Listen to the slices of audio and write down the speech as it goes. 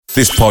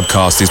This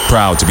podcast is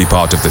proud to be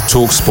part of the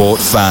TalkSport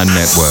Fan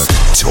Network.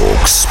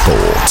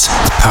 TalkSport.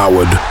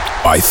 Powered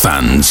by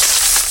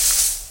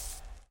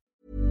fans.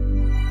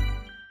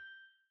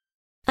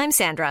 I'm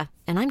Sandra,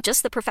 and I'm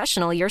just the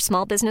professional your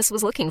small business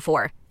was looking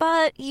for.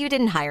 But you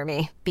didn't hire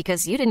me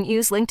because you didn't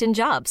use LinkedIn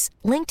Jobs.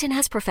 LinkedIn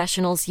has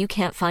professionals you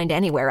can't find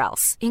anywhere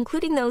else,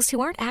 including those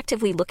who aren't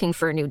actively looking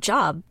for a new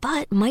job,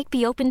 but might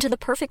be open to the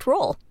perfect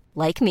role,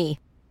 like me.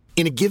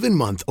 In a given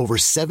month, over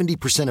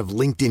 70% of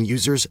LinkedIn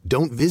users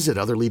don't visit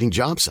other leading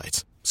job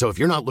sites. So if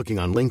you're not looking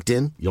on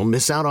LinkedIn, you'll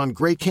miss out on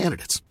great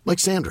candidates like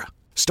Sandra.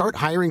 Start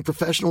hiring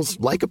professionals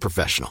like a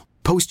professional.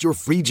 Post your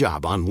free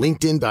job on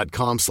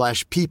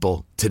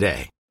linkedin.com/people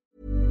today.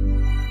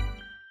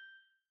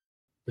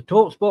 The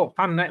TalkSport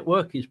Fan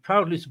Network is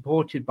proudly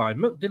supported by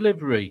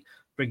McDelivery,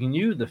 bringing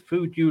you the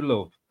food you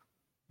love.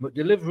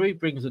 McDelivery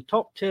brings a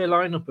top-tier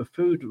lineup of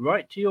food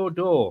right to your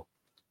door.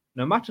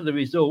 No matter the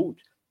result,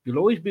 you'll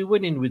always be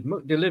winning with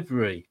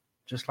McDelivery,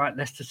 just like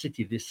Leicester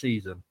City this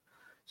season.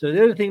 So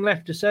the only thing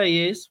left to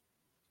say is,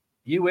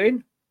 you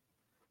win.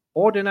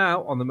 Order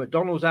now on the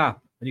McDonald's app,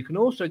 and you can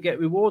also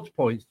get rewards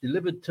points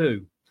delivered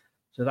too.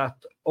 So that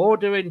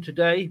ordering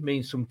today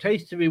means some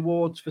tasty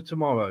rewards for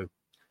tomorrow.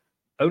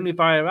 Only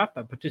via app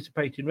at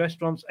participating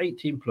restaurants,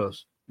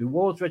 18+.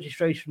 Rewards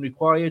registration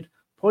required.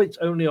 Points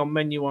only on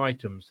menu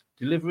items.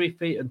 Delivery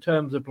fee and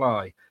terms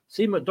apply.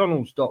 See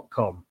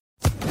mcdonalds.com.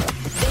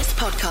 This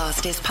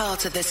podcast is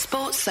part of the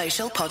Sports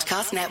Social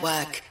Podcast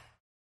Network.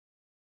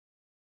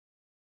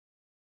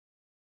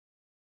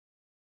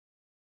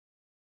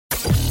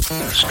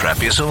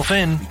 Strap yourself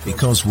in,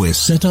 because we're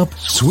set up,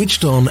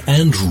 switched on,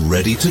 and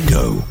ready to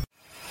go.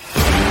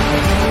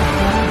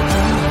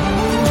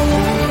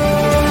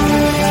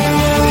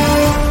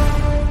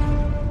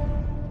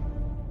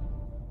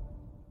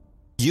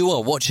 You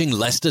are watching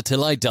Leicester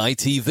Till I Die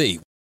TV.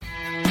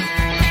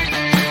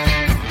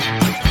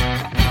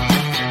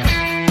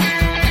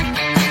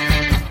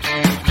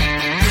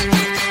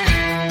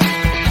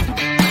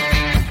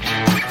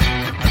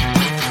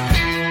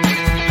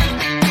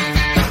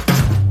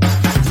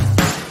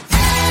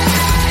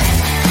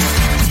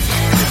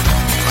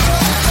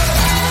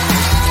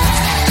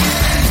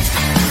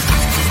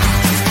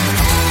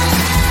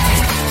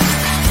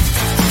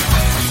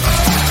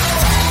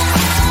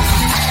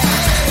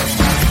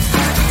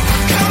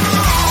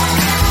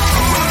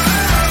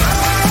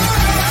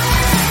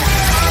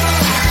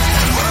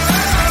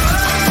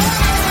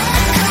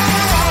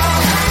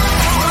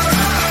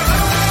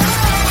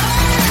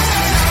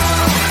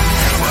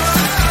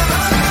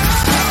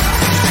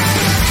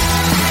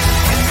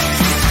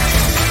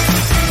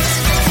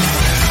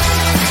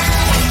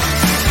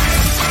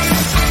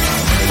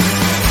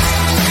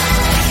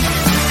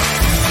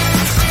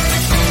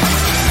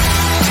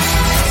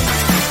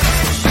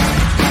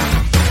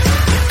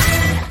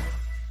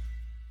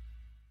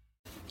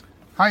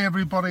 Hi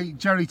everybody,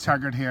 Jerry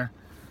Taggart here.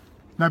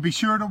 Now be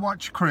sure to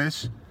watch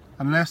Chris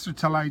and Leicester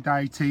Till I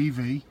Die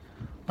TV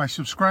by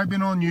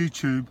subscribing on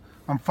YouTube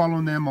and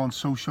following them on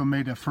social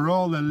media for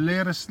all the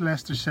latest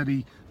Leicester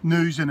City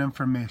news and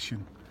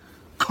information.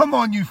 Come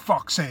on you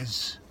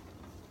foxes!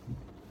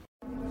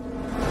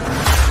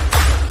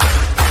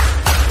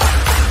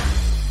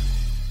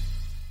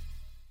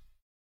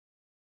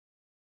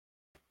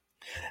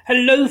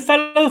 Hello,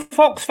 fellow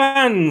Fox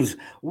fans.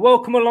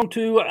 Welcome along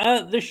to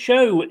the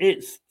show.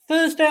 It's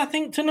Thursday, I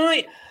think,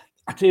 tonight.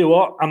 I tell you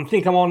what, I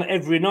think I'm on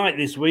every night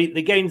this week.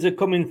 The games are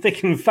coming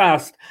thick and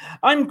fast.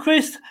 I'm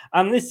Chris,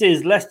 and this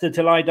is Leicester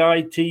Till I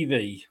Die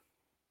TV.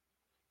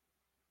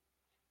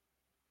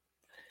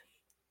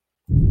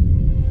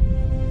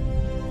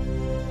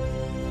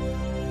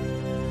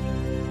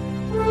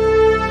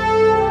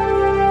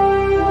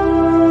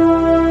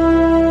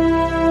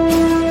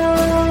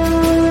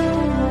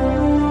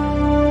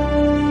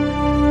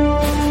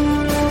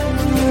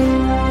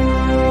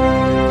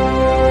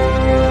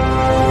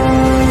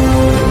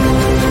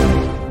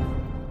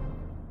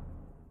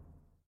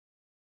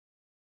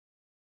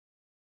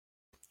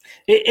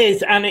 It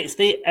is, and it's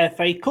the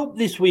FA Cup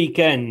this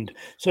weekend.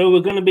 So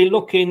we're going to be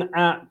looking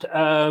at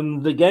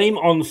the game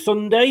on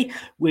Sunday.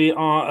 We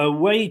are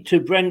away to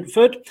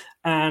Brentford.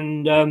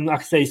 And like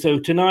I say, so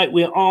tonight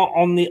we are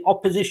on the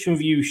Opposition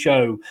View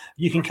show.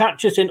 You can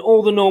catch us in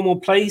all the normal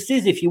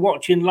places. If you're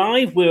watching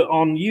live, we're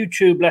on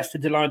YouTube, Leicester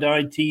Till I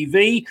Die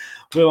TV.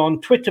 We're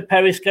on Twitter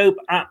Periscope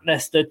at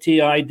Leicester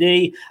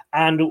TID.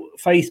 And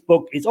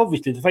Facebook is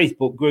obviously the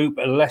Facebook group,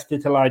 Leicester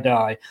Till I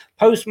Die.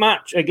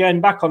 Post-match,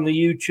 again, back on the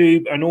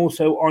YouTube and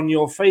also on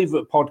your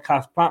favourite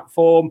podcast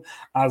platform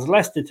as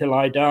Leicester Till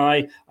I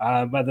Die,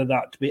 whether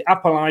that be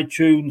Apple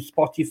iTunes,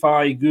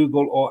 Spotify,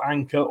 Google or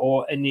Anchor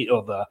or any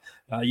other.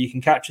 You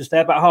can catch us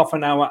there about half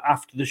an hour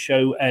after the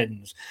show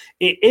ends.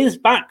 It is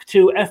back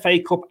to FA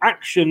Cup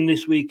action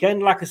this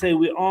weekend. Like I say,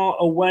 we are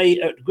away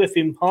at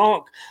Griffin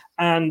Park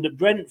and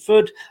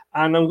Brentford,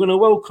 and I'm going to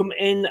welcome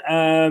in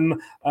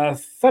a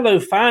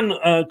fellow fan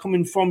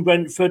coming from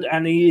Brentford,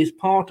 and he is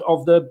part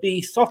of the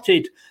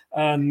Besotted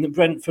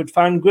Brentford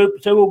fan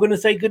group. So we're going to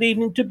say good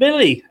evening to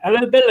Billy.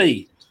 Hello,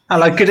 Billy.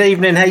 Hello, good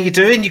evening. How you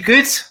doing? You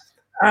good?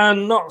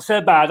 And not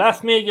so bad.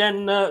 Ask me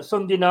again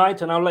Sunday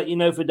night and I'll let you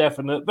know for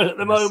definite. But at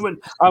the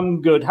moment,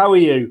 I'm good. How are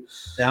you?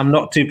 I'm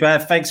not too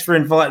bad. Thanks for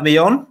inviting me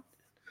on.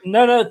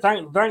 No,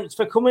 thanks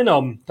for coming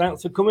on.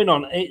 Thanks for coming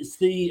on. It's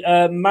the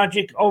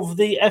magic of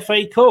the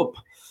FA Cup.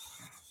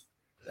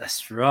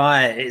 That's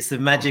right. It's the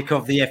magic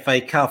of the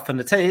FA Cup. And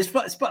I tell you, it's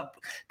a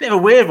bit of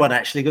a weird one,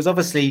 actually, because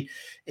obviously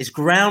it's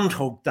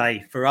Groundhog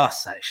Day for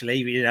us, actually.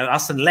 You know,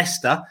 us and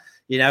Leicester.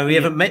 You know, we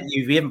haven't met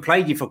you. We haven't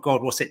played you for,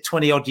 God, what's it,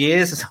 20 odd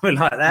years or something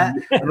like that.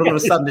 And all of a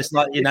sudden it's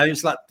like, you know,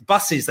 it's like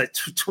buses that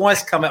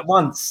twice come at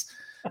once.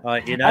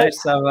 Right, you know,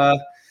 so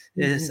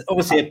there's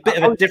obviously a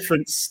bit of a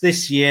difference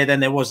this year than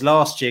there was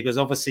last year, because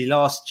obviously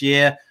last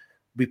year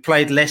we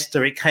played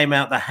Leicester. It came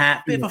out the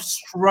hat. Bit of a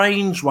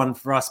strange one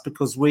for us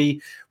because we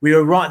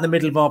were right in the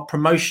middle of our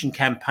promotion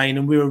campaign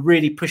and we were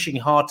really pushing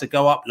hard to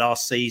go up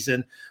last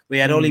season. We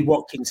had Ollie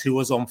Watkins, who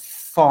was on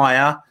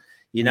fire.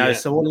 You know,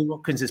 so Ollie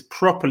Watkins is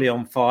properly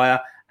on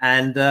fire.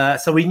 And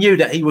so we knew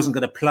that he wasn't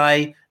going to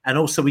play. And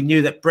also we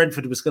knew that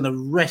Brentford was going to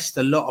rest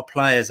a lot of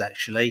players,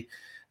 actually.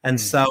 And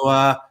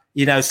so,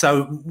 you know,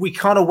 so we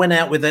kind of went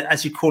out with,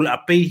 as you call it, a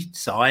B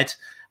side.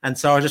 And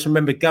so I just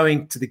remember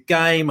going to the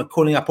game and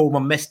calling up all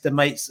my Leicester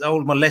mates,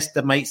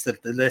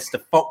 the Leicester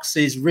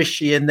Foxes,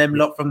 Rishi and them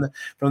lot from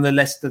the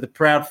Leicester, the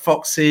Proud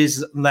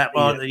Foxes, and that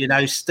one, you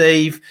know,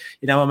 Steve,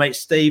 you know, my mate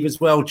Steve as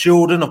well,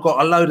 Jordan. I've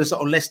got a load of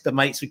sort of Leicester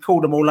mates. We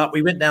called them all up.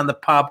 We went down the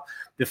pub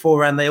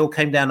beforehand. They all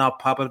came down our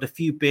pub, had a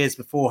few beers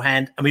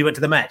beforehand, and we went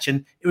to the match.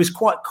 And it was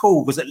quite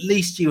cool because at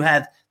least you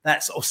had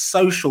that sort of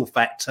social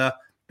factor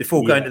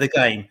before going to the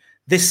game.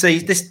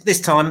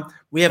 This time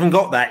we haven't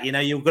got that. You know,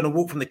 you're going to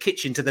walk from the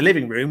kitchen to the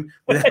living room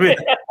with a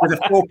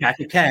 4-pack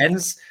of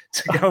cans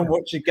to go and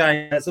watch a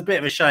game. That's a bit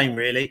of a shame,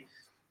 really.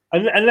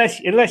 Unless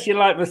you're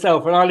like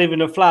myself, and I live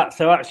in a flat,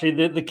 so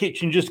actually the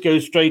kitchen just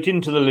goes straight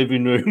into the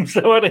living room,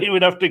 so I don't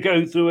even have to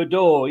go through a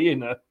door, you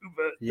know.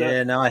 But,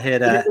 I hear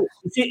that.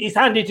 It's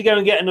handy to go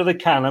and get another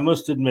can, I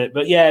must admit.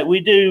 But yeah,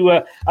 we do.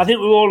 I think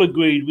we all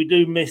agreed we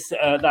do miss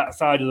that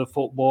side of the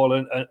football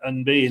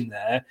and being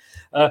there.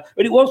 But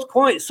it was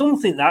quite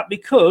something that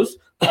because,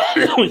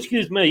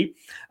 excuse me,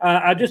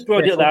 I just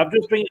brought it up. I'll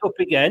just bring it up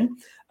again.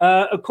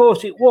 Of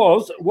course, it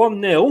was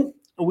 1-0.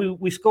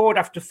 We scored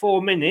after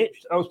 4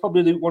 minutes. That was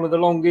probably one of the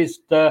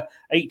longest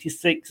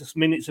 86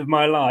 minutes of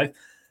my life.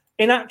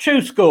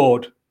 Inacho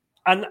scored.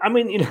 And I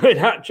mean, you know,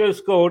 Inacho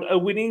scored a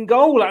winning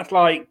goal. That's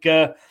like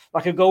a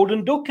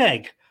golden duck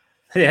egg.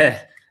 Yeah,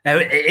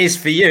 it is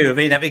for you. I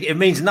mean, it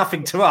means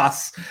nothing to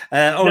us.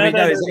 All we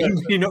know is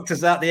that he knocked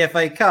us out the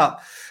FA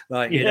Cup.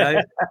 Like, you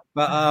know.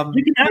 But,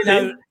 you can have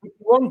him if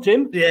you want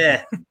him.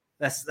 Yeah.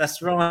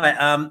 That's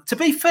right. To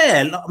be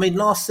fair, I mean,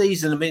 last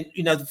season, I mean,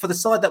 you know, for the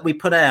side that we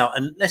put out,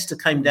 and Leicester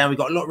came down, we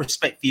got a lot of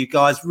respect for you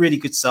guys. Really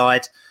good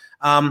side.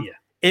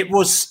 It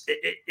was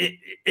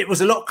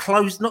a lot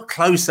close, not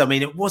close. I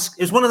mean, it was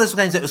one of those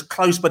games that was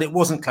close, but it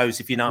wasn't close,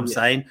 if you know what I'm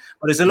saying.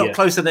 But it was a lot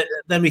closer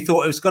than we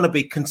thought it was going to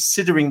be,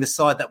 considering the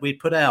side that we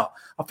put out.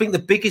 I think the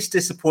biggest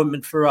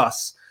disappointment for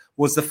us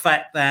was the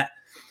fact that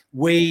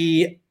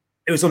it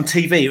was on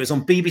TV. It was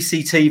on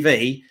BBC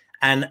TV,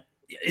 and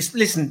it's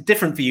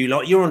different for you.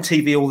 Like, you're on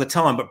TV all the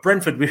time, but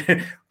Brentford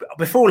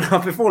before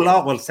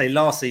last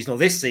season or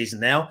this season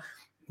now,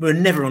 we were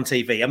never on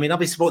TV. I mean, I've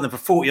been supporting them for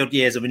 40 odd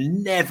years and we're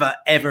never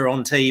ever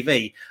on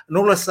TV. And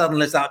all of a sudden,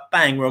 there's that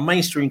bang, we're on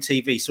mainstream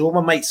TV. So all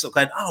my mates sort of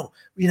going, oh,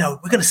 you know,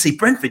 we're going to see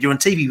Brentford. You're on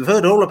TV. We've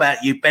heard all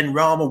about you, Ben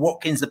Rama,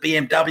 Watkins, the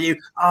BMW.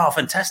 Oh,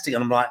 fantastic!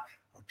 And I'm like,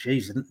 oh,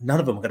 geez, none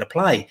of them are going to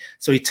play.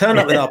 So we turned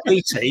up with our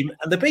B team,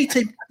 and the B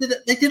team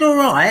they did all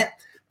right.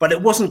 But it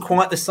wasn't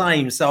quite the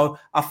same. So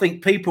I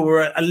think people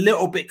were a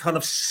little bit kind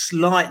of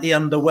slightly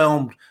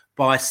underwhelmed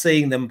by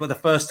seeing them for the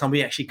first time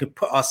we actually could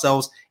put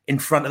ourselves in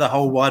front of the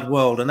whole wide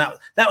world. And that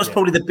was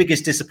probably the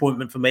biggest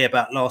disappointment for me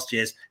about last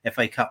year's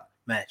FA Cup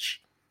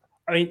match.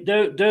 I mean,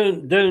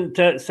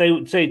 don't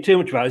say too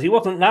much about it. It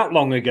wasn't that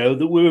long ago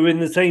that we were in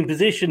the same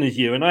position as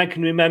you. And I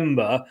can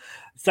remember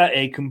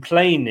Saturday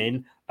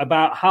complaining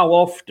about how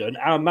often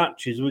our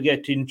matches were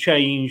getting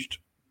changed,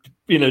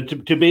 you know,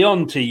 to be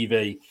on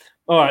TV.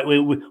 All right,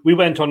 we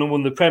went on and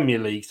won the Premier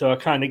League, so I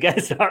kind of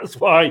guess that's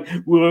why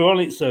we were on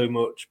it so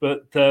much.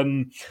 But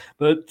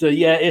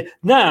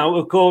now,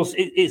 of course,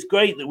 it's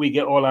great that we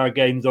get all our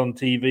games on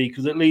TV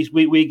because at least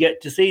we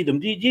get to see them.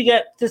 Did you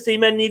get to see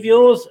many of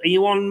yours? Are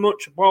you on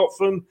much apart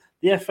from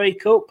the FA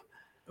Cup?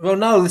 Well,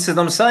 no, listen,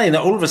 I'm saying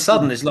that all of a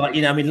sudden it's like,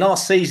 you know, I mean,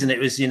 last season it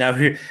was, you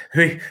know,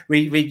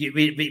 we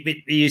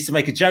used to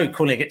make a joke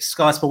calling it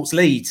Sky Sports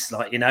Leeds,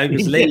 like, you know,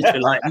 because Leeds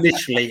were like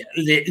literally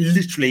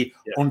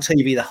on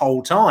TV the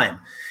whole time,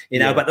 you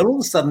know, but all of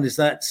a sudden is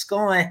that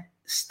Sky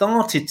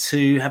started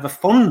to have a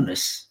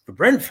fondness for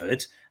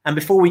Brentford. And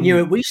before we knew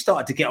it, we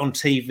started to get on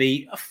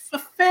TV a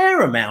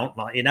fair amount,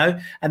 like, you know,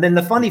 and then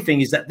the funny thing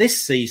is that this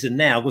season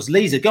now, because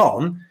Leeds are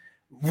gone,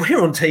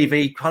 we're on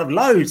TV kind of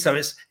loads, so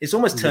it's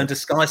almost turned to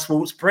Sky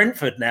Sports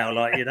Brentford now,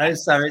 like, you know.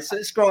 So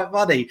it's quite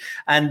funny.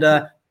 And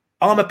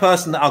I'm a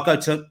person that I'll go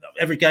to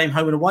every game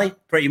home and away,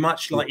 pretty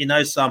much, like, you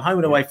know. So I'm home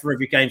and away for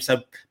every game.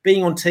 So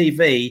being on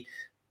TV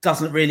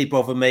doesn't really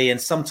bother me.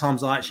 And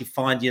sometimes I actually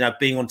find,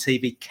 being on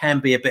TV can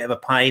be a bit of a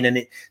pain, and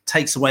it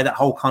takes away that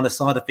whole kind of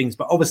side of things.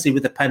 But obviously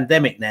with the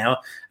pandemic now,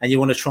 and you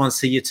want to try and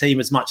see your team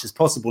as much as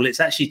possible,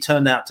 it's actually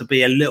turned out to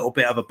be a little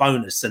bit of a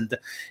bonus. And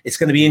it's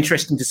going to be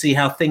interesting to see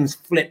how things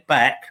flip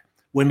back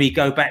when we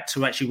go back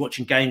to actually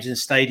watching games in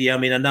stadium.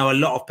 I mean, I know a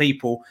lot of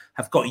people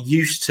have got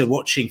used to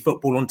watching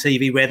football on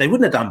TV where they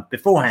wouldn't have done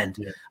beforehand.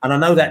 Yeah. And I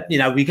know that,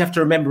 we have to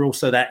remember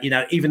also that,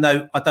 even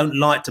though I don't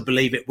like to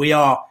believe it, we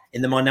are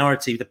in the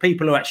minority. The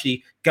people who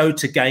actually go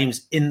to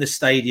games in the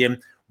stadium,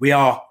 we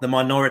are the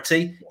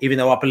minority, even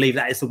though I believe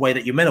that is the way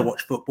that you're meant to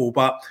watch football.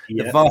 But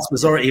the vast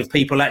majority of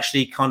people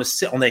actually kind of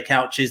sit on their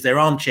couches, they're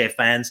armchair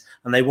fans,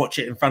 and they watch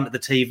it in front of the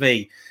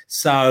TV.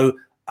 So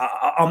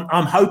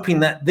I'm hoping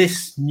that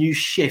this new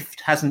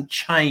shift hasn't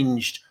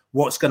changed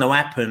what's going to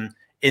happen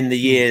in the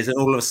years, and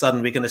all of a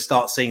sudden we're going to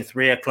start seeing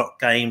 3:00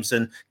 games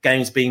and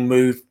games being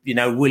moved,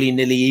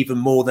 willy-nilly even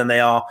more than they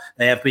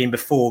have been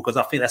before, because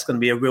I think that's going to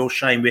be a real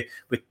shame.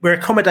 We're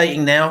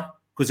accommodating now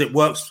because it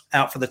works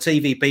out for the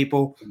TV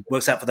people,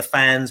 works out for the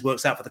fans,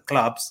 works out for the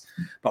clubs,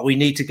 but we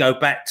need to go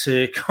back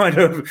to kind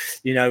of,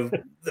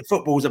 the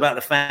football's about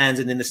the fans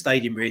and in the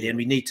stadium really, and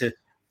we need to.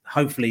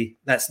 Hopefully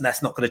that's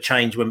not going to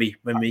change when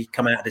we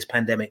come out of this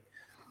pandemic.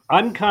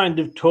 I'm kind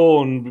of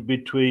torn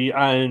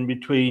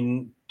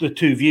between the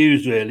two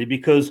views really,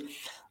 because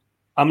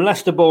I'm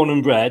Leicester born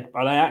and bred,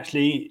 but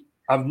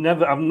I've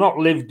not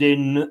lived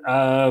in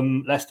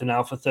Leicester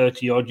now for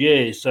 30 odd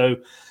years. So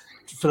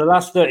for the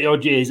last 30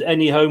 odd years,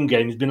 any home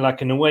game has been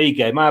like an away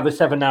game. I have a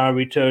 7-hour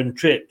return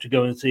trip to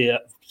go and see a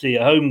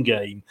home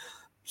game.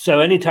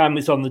 So anytime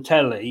it's on the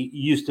telly, it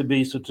used to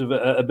be sort of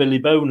a Billy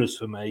bonus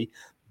for me.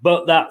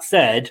 But that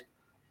said,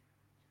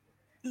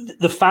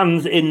 the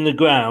fans in the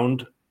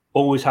ground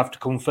always have to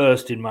come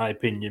first, in my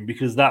opinion,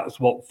 because that's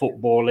what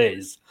football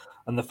is.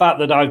 And the fact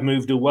that I've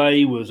moved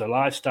away was a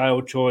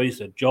lifestyle choice,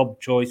 a job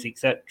choice,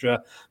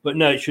 etc. But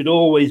no, it should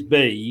always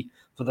be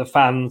for the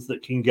fans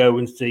that can go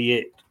and see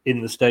it in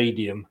the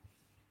stadium.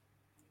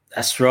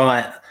 That's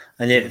right.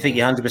 And I think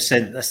you're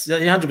 100%. You're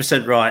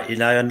 100% right.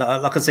 And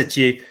like I said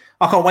to you,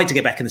 I can't wait to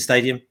get back in the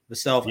stadium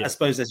myself. Yeah. I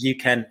suppose as you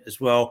can as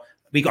well.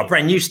 We got a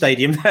brand new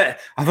stadium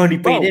that I've only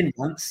been in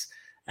once.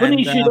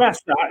 Funny you should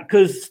ask that,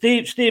 because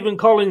Stephen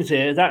Collins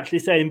here is actually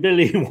saying,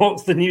 Billy,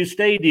 what's the new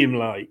stadium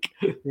like?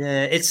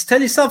 Yeah,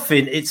 tell you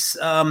something. It's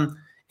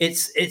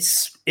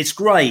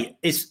great.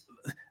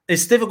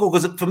 It's difficult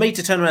because for me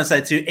to turn around and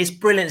say to you, it's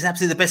brilliant. It's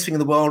absolutely the best thing in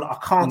the world. I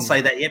can't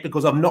say that yet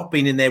because I've not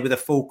been in there with a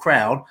full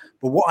crowd.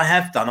 But what I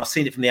have done, I've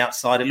seen it from the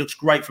outside. It looks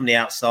great from the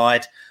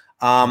outside.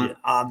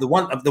 The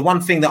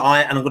one thing that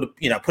I'm going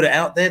to put it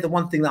out there. The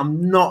one thing that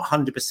I'm not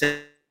 100%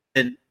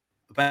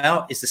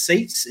 about is the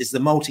seats, is the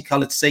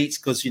multicolored seats,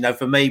 because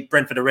for me,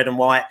 Brentford are red and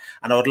white,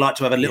 and I would like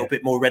to have a little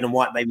bit more red and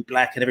white, maybe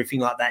black and everything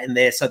like that in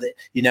there, so that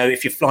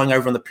if you're flying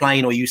over on the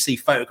plane or you see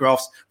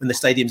photographs when the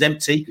stadium's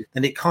empty,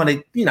 then it kind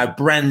of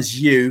brands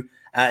you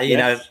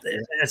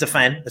as a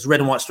fan, as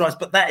red and white stripes.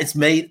 But that is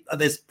me.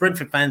 There's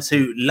Brentford fans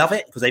who love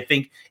it because they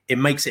think it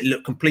makes it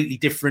look completely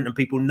different and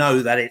people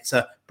know that it's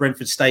a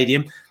Brentford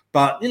stadium.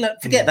 But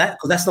forget that,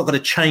 because that's not going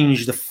to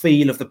change the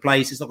feel of the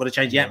place. It's not going to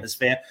change the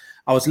atmosphere.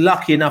 I was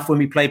lucky enough when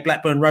we played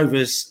Blackburn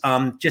Rovers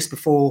just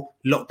before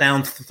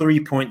lockdown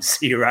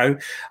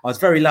 3.0. I was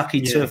very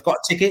lucky to have got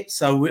a ticket.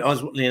 So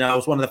I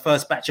was one of the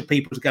first batch of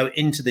people to go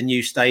into the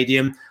new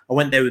stadium. I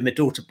went there with my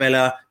daughter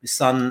Bella, my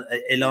son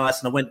Elias,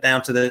 and I went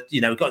down to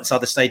got inside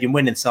the stadium,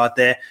 went inside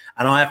there.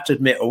 And I have to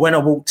admit, when I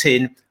walked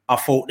in, I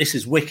thought this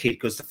is wicked,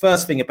 because the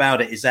first thing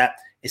about it is that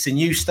it's a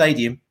new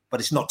stadium, but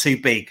it's not too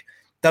big.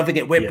 Don't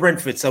forget, we're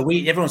Brentford. So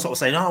everyone's sort of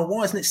saying, oh,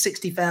 why isn't it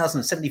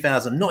 60,000,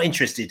 70,000? Not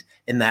interested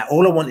in that.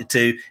 All I wanted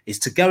to do is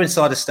to go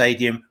inside a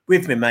stadium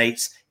with my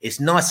mates. It's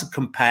nice and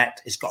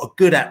compact. It's got a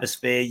good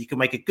atmosphere. You can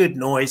make a good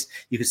noise.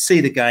 You can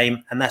see the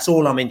game. And that's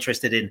all I'm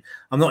interested in.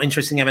 I'm not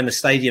interested in having a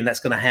stadium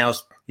that's going to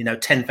house,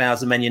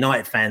 10,000 Man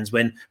United fans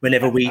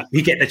whenever we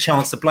get the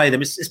chance to play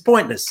them. It's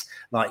pointless,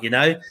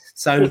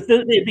 So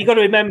you've got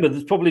to remember,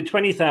 there's probably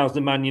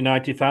 20,000 Man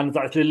United fans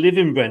that actually live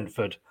in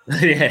Brentford.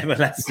 Yeah, well,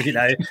 that's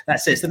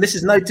it. And this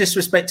is no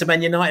disrespect to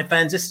Man United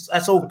fans.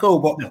 That's all cool.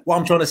 But what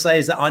I'm trying to say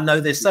is that I know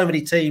there's so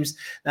many teams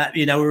that,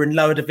 were in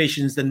lower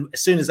divisions, than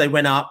as soon as they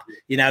went up,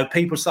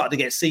 people started to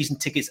get season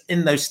tickets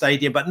in those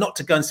stadiums, but not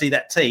to go and see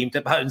that team,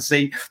 to go and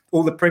see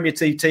all the Premier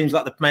League teams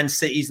like the Man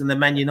Cities and the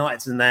Man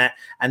Uniteds and that,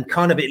 and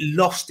kind of it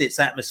lost its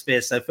atmosphere.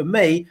 So for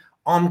me,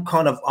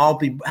 I'll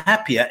be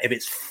happier if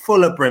it's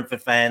full of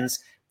Brentford fans.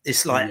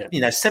 It's like,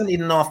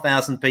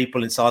 17,500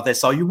 people inside there.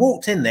 So you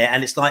walked in there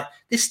and it's like,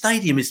 this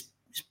stadium is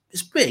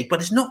big,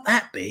 but it's not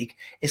that big.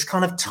 It's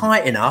kind of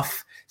tight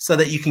enough so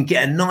that you can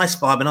get a nice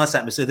vibe, a nice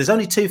atmosphere. There's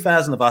only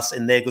 2,000 of us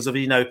in there because of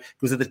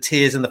the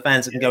tiers and the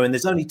fans that can go in.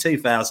 There's only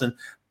 2,000,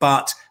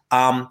 but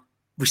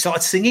we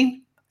started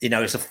singing.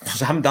 I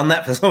haven't done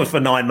that for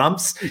 9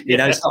 months.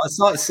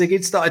 Started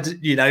singing, got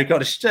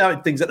to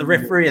shout things at the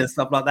referee and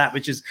stuff like that,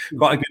 which is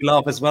quite a good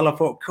laugh as well. I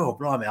thought, cool,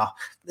 blimey,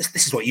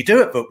 this is what you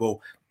do at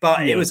football.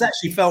 But it was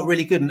actually felt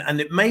really good, and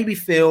it made me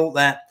feel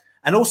that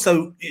And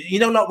also, you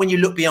know, like when you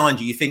look behind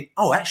you, you think,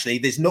 oh, actually,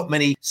 there's not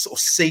many sort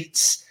of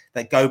seats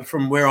that go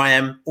from where I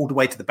am all the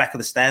way to the back of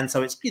the stand.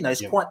 So it's, you know,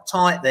 it's quite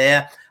tight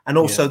there. And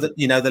also that,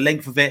 you know, the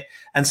length of it.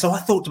 And so I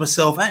thought to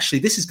myself, actually,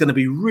 this is going to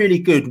be really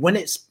good when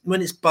it's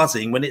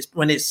buzzing, when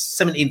it's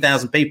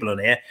 17,000 people on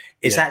here.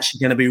 It's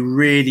actually going to be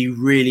really,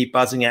 really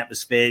buzzing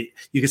atmosphere.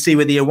 You can see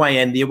where the away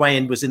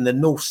end was in the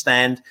north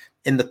stand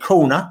in the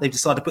corner. They've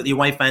decided to put the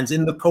away fans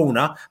in the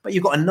corner, but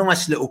you've got a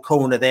nice little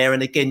corner there.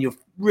 And again, you're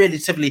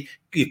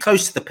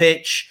close to the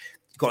pitch.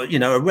 You've got, you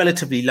know, a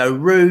relatively low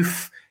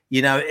roof.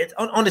 You know,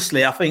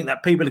 honestly, I think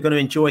that people are going to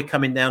enjoy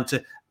coming down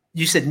to,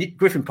 you said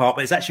Griffin Park,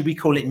 but it's actually, we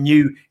call it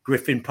New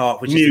Griffin Park,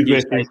 which is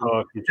Griffin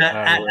Park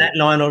at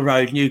Lionel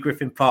Road, New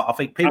Griffin Park. I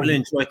think people will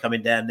enjoy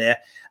coming down there.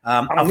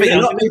 I think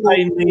a lot of people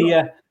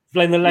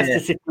blame the Leicester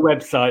City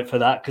website for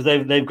that, because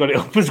they've got it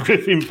up as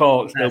Griffin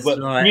Park still, that's but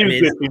right. New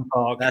Griffin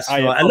Park. That's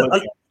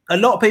right. A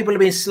lot of people have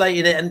been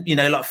slating it, and you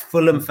know, like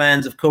Fulham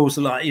fans, of course,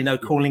 are like, you know,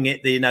 calling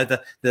it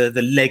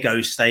the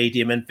Lego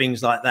Stadium and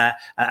things like that,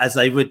 as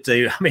they would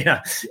do. I mean,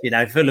 you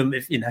know, Fulham,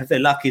 if they're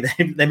lucky,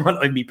 they might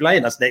not even be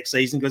playing us next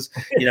season, because,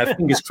 you know,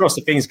 fingers crossed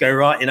if things go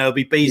right, you know, it'll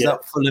be bees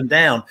up, Fulham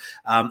down,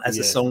 as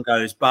the song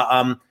goes.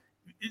 But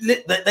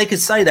they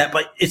could say that,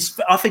 but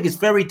I think it's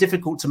very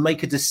difficult to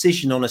make a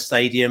decision on a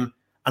stadium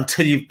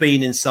until you've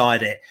been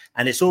inside it.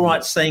 And it's all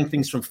right saying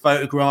things from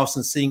photographs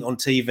and seeing it on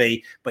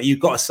TV, but you've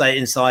got to say it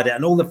inside it.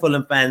 And all the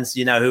Fulham fans,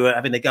 you know, who are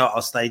having to go at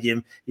our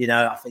stadium, you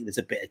know, I think there's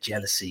a bit of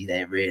jealousy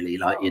there, really.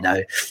 Like, you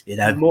know,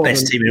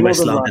 best team in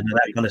West London and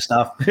that kind of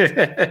stuff.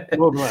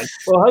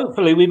 Well,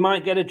 hopefully we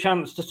might get a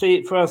chance to see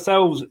it for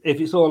ourselves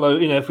if it's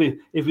all, you know, if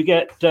we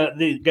get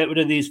rid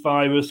of these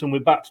virus and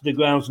we're back to the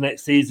grounds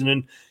next season.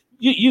 And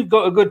you've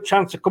got a good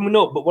chance of coming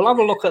up, but we'll have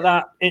a look at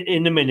that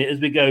in a minute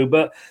as we go.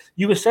 But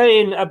you were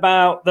saying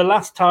about the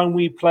last time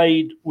we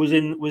played was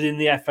in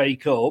the FA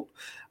Cup.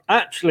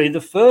 Actually,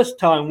 the first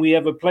time we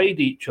ever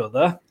played each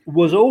other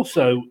was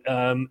also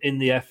in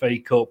the FA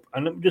Cup.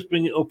 And let me just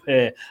bring it up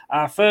here.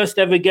 Our first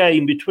ever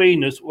game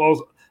between us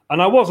was,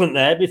 and I wasn't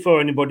there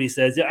before anybody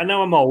says it. I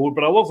know I'm old,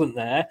 but I wasn't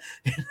there.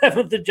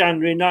 11th of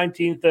January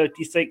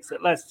 1936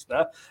 at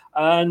Leicester,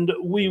 and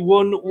we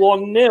won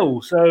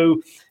 1-0.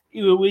 So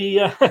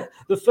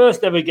the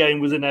first ever game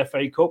was an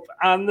FA Cup,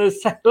 and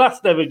the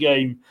last ever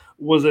game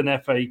was an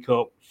FA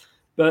Cup.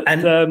 But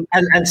and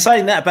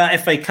saying that about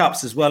FA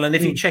Cups as well, and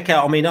if you check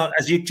out, I mean,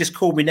 as you just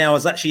called me now, I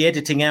was actually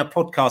editing our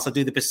podcast. I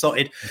do the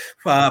Besotted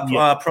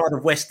Pride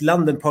of West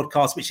London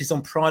podcast, which is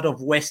on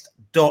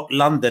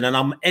prideofwest.london, and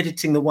I'm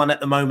editing the one at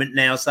the moment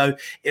now, so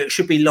it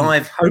should be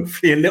live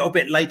hopefully a little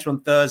bit later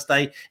on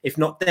Thursday, if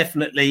not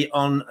definitely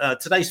on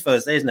today's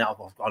Thursday, isn't it? I've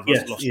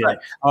lost track.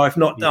 Or if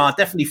not,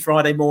 definitely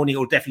Friday morning,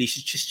 or definitely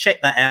should just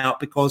check that out,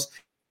 because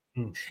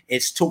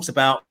it talks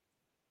about,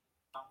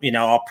 you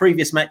know, our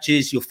previous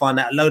matches. You'll find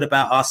out a load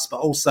about us,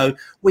 but also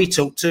we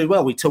talked to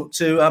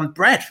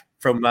Brad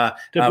from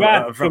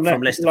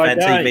Leicester Fan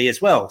TV as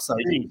well. So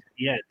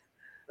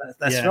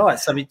that's right.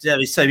 So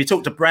we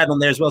talked to Brad on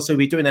there as well. So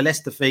we're doing a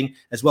Leicester thing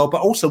as well.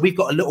 But also we've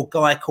got a little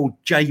guy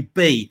called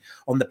JB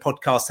on the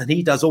podcast, and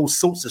he does all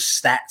sorts of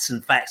stats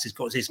and facts. He's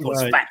got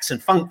facts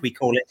and funk, we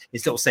call it,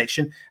 his little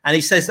section. And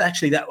he says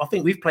actually that I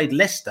think we've played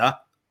Leicester.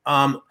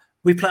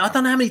 I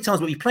don't know how many times,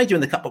 but we played you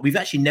in the cup, but we've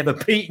actually never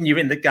beaten you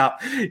in the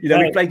cup. You know,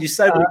 we played you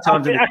so many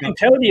times in the cup. I can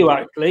tell you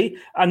actually,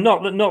 and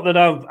not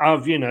that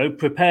I've you know,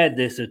 prepared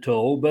this at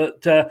all,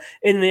 but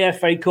in the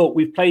FA Cup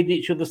we've played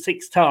each other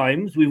 6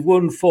 times. We've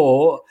won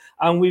 4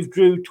 and we've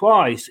drew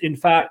twice. In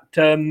fact,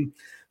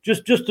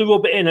 just to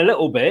rub it in a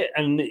little bit,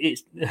 and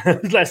it's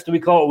Leicester, we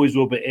can't always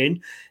rub it in.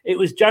 It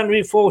was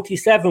January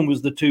 47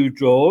 was the 2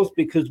 draws,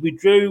 because we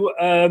drew,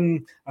 I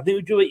think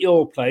we drew at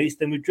your place,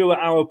 then we drew at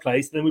our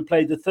place, then we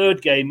played the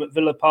 3rd game at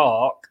Villa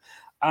Park,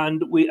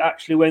 and we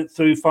actually went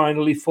through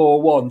finally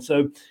 4-1.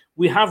 So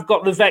we have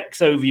got the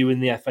Vex over you in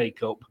the FA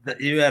Cup.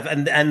 You have,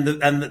 and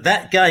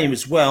that game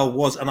as well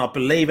was, and I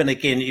believe, and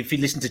again, if you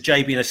listen to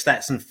JB and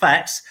Stats and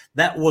Facts,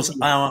 that was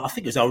I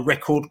think it was our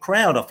record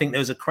crowd. I think there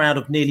was a crowd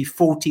of nearly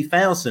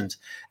 40,000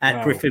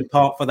 at Griffin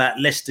Park for that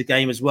Leicester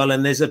game as well.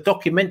 And there's a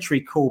documentary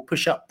called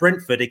Push Up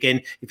Brentford.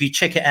 Again, if you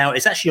check it out,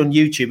 it's actually on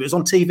YouTube. It was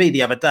on TV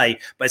the other day,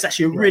 but it's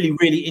actually a really,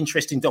 really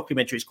interesting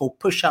documentary. It's called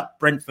Push Up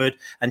Brentford,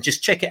 and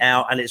just check it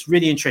out. And it's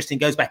really interesting.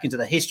 It goes back into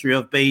the history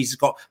of bees. It's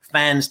got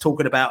fans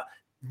talking about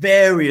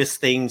various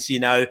things, you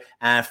know,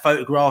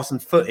 photographs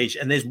and footage.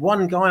 And there's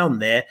one guy on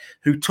there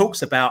who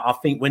talks about, I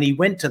think when he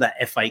went to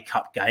that FA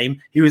Cup game,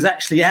 he was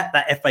actually at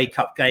that FA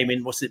Cup game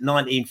in,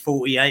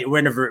 1948 or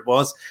whenever it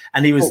was.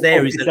 And he was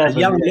there. He's a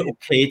young little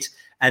kid.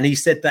 And he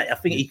said that I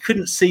think he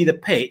couldn't see the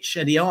pitch.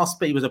 And he asked,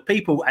 but it was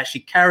people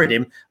actually carried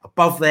him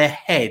above their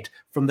head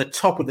from the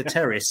top of the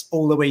terrace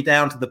all the way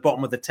down to the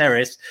bottom of the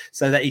terrace,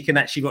 so that he can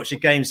actually watch a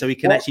game. So he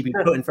can actually be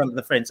put in front of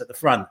the friends at the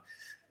front.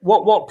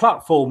 What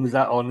platform is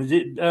that on? Is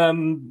it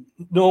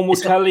normal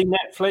telly,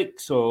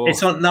 Netflix, or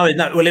it's on? No.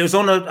 Well, it was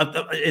on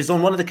it's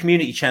on one of the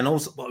community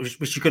channels,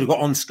 which you could have got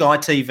on Sky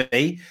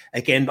TV.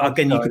 Again,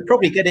 you could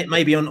probably get it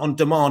maybe on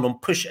demand on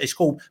Push. It's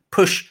called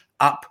Push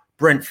Up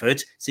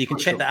Brentford, so you can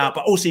check that out.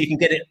 But also you can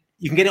get it.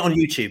 You can get it on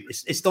YouTube.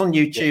 It's on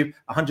YouTube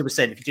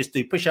 100%. If you just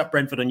do Push Up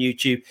Brentford on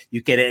YouTube,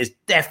 you get it. It's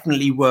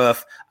definitely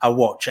worth a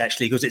watch,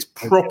 actually, because it's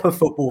proper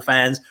football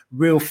fans,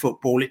 real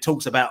football. It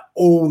talks about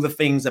all the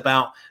things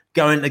about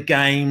going to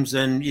games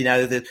and,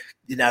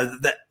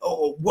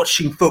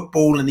 watching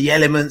football and the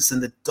elements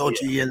and the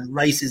dodgy and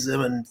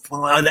racism and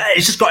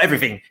it's just got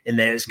everything in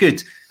there. It's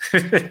good.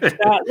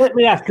 Let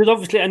me ask, because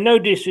obviously, and no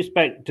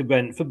disrespect to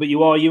Brentford, but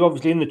you're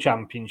obviously in the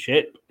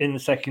Championship, in the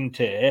second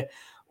tier.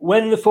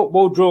 When the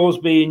football draw's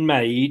being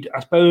made,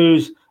 I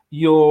suppose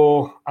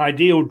your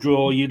ideal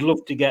draw, you'd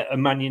love to get a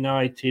Man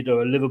United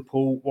or a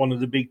Liverpool, one of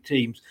the big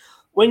teams.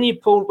 When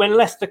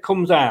Leicester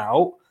comes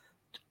out,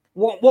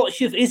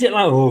 is it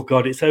like, oh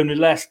God, it's only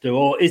Leicester,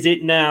 or is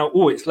it now,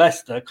 oh, it's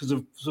Leicester because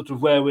of sort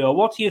of where we are?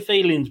 What are your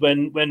feelings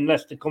when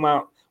Leicester come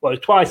out? Well,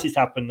 twice it's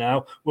happened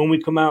now. When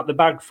we come out the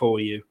bag for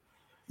you,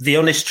 the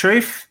honest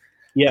truth,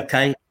 yeah,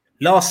 okay.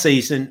 Last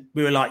season,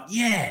 we were like,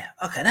 yeah,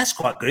 okay, that's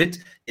quite good.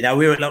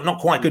 We were not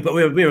quite good, but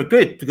we were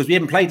good because we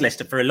haven't played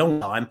Leicester for a long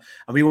time,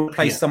 and we want to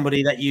play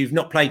somebody that you've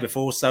not played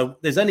before. So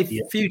there's only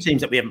a few teams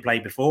that we haven't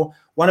played before.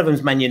 One of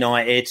them's Man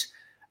United.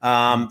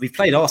 We've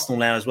played Arsenal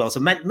now as well. So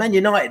Man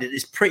United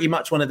is pretty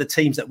much one of the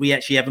teams that we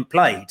actually haven't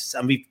played,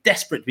 and we've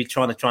desperately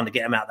trying to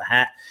get them out of the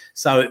hat.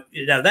 So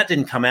that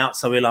didn't come out.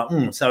 So we're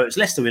like, so it's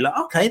Leicester. We're like,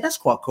 okay, that's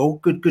quite cool.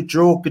 Good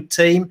draw, good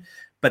team.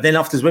 But then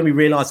afterwards, when we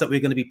realised that we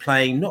were going to be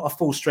playing not a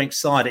full-strength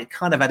side, it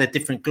kind of had a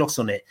different gloss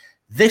on it.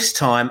 This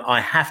time, I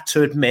have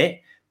to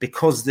admit,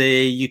 because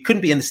you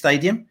couldn't be in the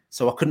stadium,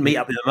 so I couldn't meet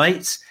up with the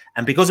mates,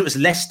 and because it was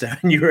Leicester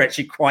and you were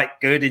actually quite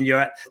good and you're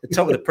at the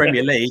top of the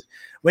Premier League,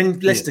 when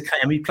Leicester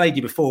came, and we played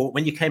you before,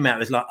 when you came out, it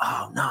was like,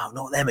 oh, no,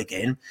 not them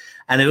again.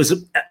 And it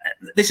was,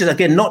 this is,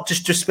 again, not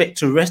just respect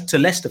to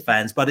Leicester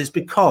fans, but it's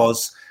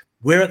because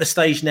we're at the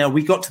stage now,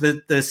 we got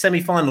to the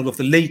semi-final of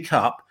the League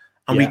Cup,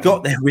 and we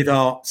got there with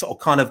our sort of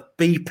kind of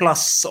B+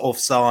 sort of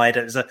side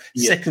as a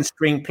second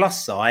string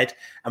plus side.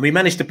 And we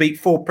managed to beat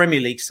 4 Premier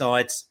League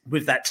sides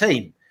with that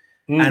team.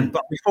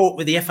 But we thought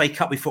with the FA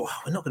Cup, we're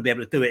not going to be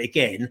able to do it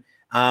again.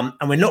 And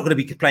we're not going to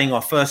be playing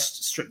our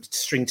first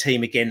string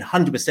team again,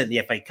 100%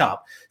 the FA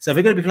Cup. So if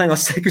we're going to be playing our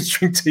second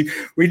string team,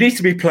 we need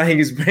to be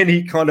playing as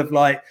many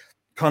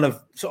kind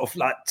of sort of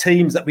like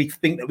teams that we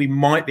think that we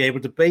might be able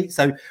to beat.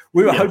 So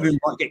we were hoping we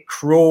might get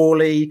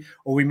Crawley,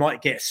 or we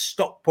might get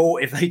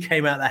Stockport if they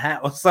came out of the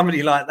hat, or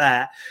somebody like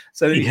that,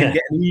 so that we can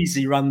get an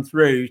easy run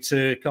through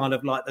to kind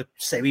of like the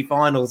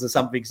semi-finals or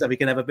something, so we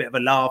can have a bit of a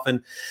laugh and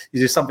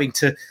there's something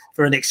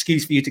for an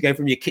excuse for you to go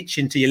from your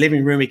kitchen to your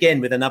living room again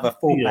with another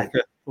fullback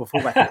or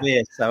fullback of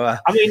beer. So I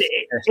mean,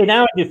 in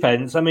our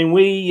defence, I mean,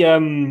 we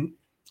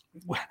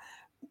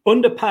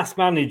under past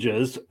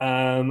managers,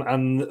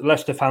 and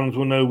Leicester fans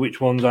will know which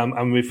ones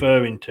I'm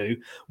referring to,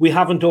 we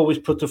haven't always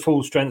put a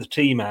full strength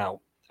team out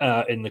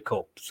in the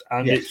cups,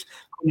 and it's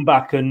come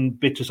back and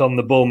bit us on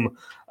the bum.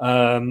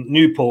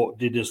 Newport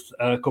did us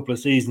a couple of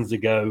seasons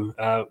ago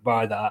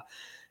by that.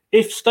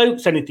 If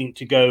Stoke's anything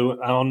to go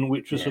on,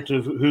 which was sort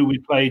of who we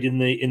played in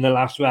the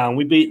last round,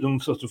 we beat them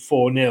sort of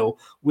 4-0.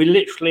 We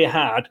literally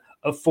had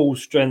a full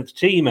strength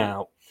team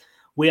out.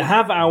 We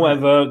have,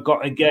 however,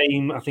 got a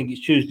game, I think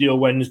it's Tuesday or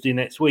Wednesday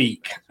next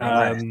week,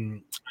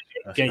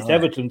 against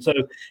Everton. So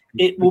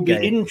it will be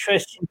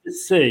interesting to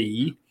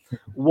see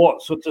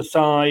what sort of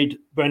side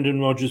Brendan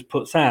Rodgers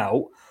puts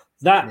out.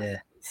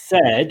 That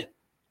said,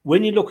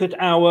 when you look at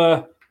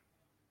our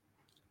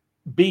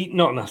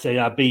not necessarily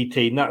our B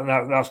team,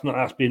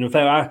 that's being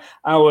unfair.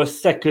 Our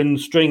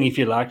second string, if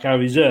you like, our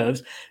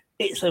reserves,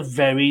 it's a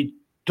very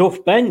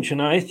tough bench,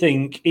 and I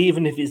think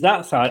even if it's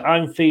that side,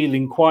 I'm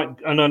feeling quite,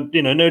 and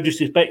no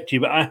disrespect to you,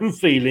 but I'm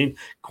feeling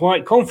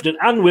quite confident,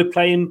 and we're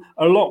playing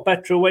a lot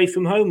better away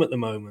from home at the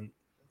moment.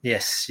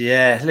 Yes,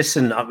 yeah.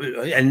 Listen,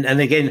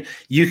 and again,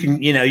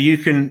 you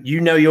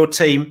know your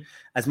team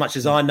as much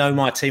as I know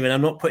my team, and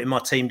I'm not putting my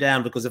team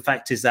down, because the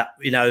fact is that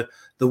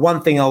the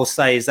one thing I'll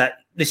say is that,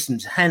 listen,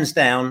 hands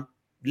down,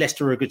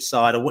 Leicester are a good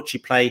side. I watched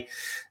you play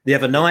the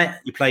other night.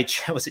 You played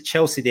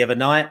Chelsea the other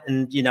night,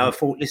 and I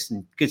thought,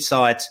 listen, good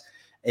sides.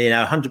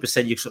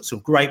 100%. You've got some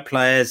great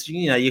players.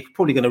 You're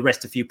probably going to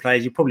rest a few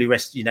players. You probably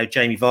rest,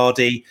 Jamie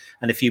Vardy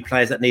and a few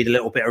players that need a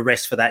little bit of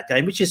rest for that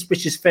game, which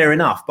is fair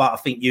enough. But I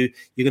think you're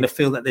going to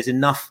feel that there's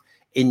enough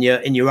in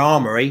your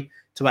armory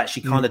to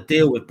actually kind of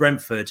deal with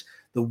Brentford.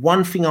 The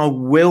one thing I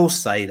will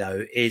say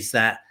though is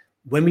that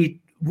when we've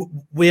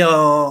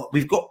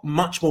got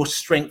much more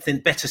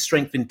better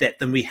strength in depth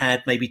than we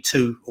had maybe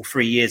 2 or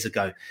 3 years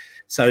ago.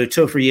 So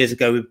 2 or 3 years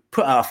ago, we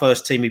put out our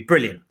first team, we're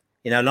brilliant.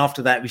 And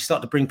after that, we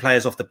start to bring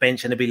players off the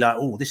bench, and they'll be like,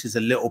 "Oh, this is a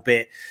little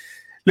bit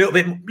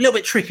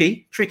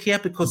trickier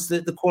because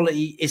the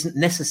quality isn't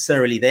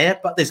necessarily there,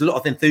 but there's a lot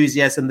of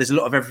enthusiasm, there's a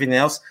lot of everything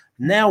else."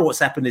 Now, what's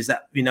happened is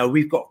that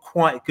we've got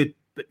quite a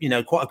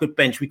good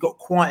bench. We've got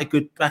quite a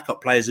good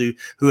backup players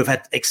who have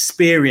had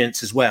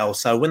experience as well.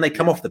 So when they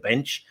come off the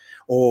bench,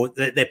 or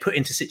they're put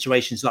into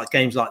situations like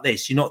games like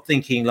this, you're not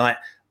thinking like,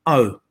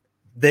 "Oh,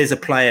 there's a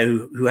player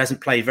who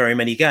hasn't played very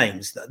many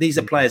games." These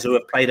are players who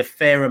have played a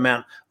fair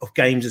amount of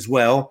games as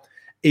well,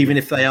 even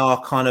if they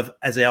are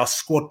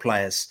squad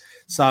players.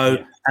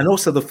 So, and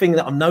also the thing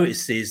that I've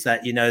noticed is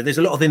that, there's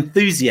a lot of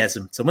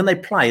enthusiasm. So when they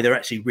play, they're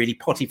actually really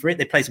potty for it.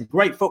 They play some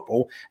great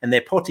football and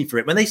they're potty for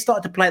it. When they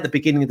started to play at the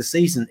beginning of the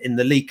season in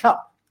the League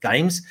Cup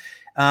games,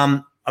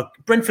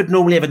 Brentford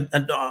normally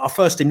our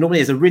first team normally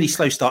has a really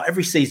slow start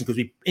every season because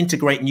we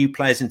integrate new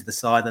players into the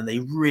side and they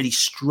really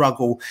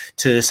struggle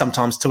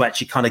sometimes to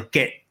actually kind of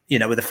get,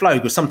 with the flow,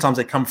 because sometimes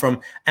they come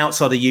from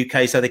outside the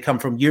UK, so they come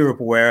from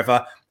Europe or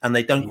wherever, and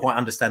they don't quite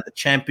understand the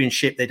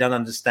Championship, they don't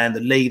understand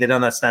the league, they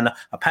don't understand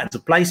a pattern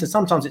of play. So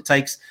sometimes it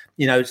takes,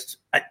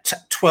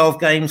 12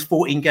 games,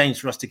 14 games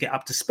for us to get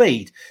up to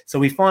speed. So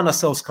we find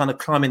ourselves kind of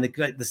climbing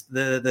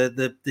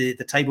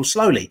the table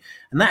slowly.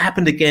 And that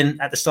happened again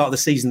at the start of the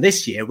season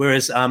this year,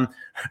 whereas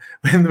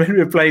when we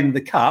were playing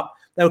the Cup,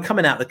 they were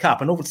coming out of the Cup,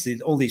 and obviously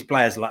all these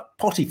players are like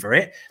potty for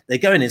it. They're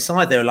going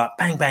inside, they were like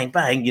bang, bang,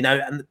 bang,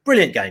 and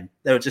brilliant game.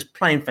 They were just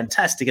playing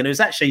fantastic. And it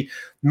was actually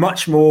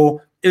much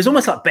more, it was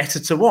almost like better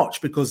to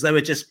watch because they were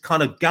just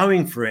kind of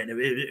going for it.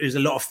 It was a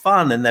lot of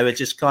fun and they were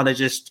just kind of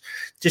just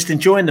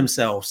enjoying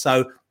themselves.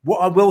 So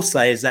what I will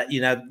say is that,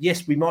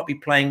 yes, we might be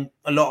playing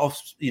a lot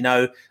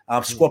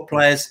of, squad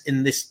players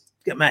in this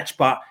match,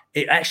 but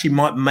it actually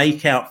might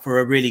make out for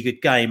a really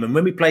good game. And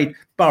when we played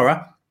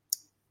Borough,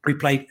 we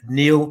played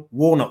Neil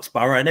Warnock's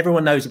Borough, and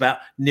everyone knows about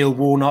Neil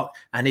Warnock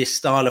and his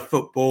style of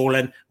football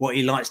and what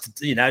he likes to,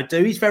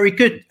 do. He's very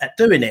good at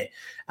doing it.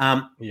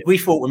 We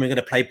thought when we were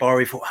going to play Borough,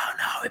 we thought, oh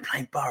no, we're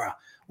playing Borough.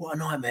 What a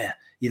nightmare.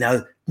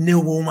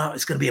 Neil Warnock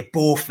is going to be a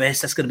bore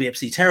fest. That's going to be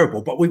absolutely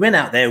terrible. But we went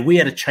out there. We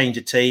had a change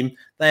of team.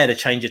 They had a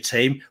change of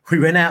team. We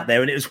went out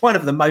there, and it was one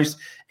of the most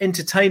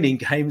entertaining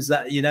games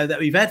that that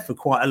we've had for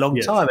quite a long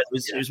time.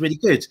 It was really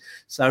good.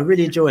 So I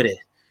really enjoyed it.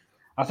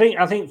 I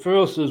think for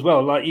us as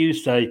well, like you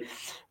say,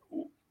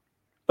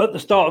 at the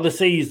start of the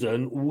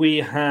season, we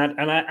had,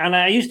 and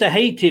I used to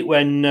hate it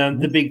when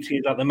the big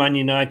teams like the Man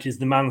Uniteds,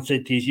 the Man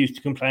Cities used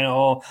to complain,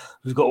 oh,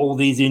 we've got all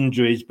these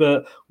injuries.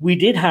 But we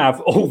did have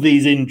all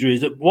these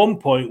injuries. At one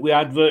point, we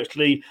had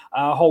virtually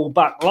our whole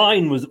back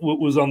line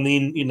was on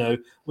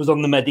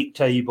the medic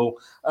table.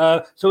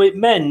 So it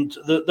meant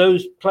that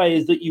those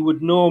players that you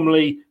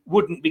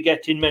wouldn't be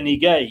getting many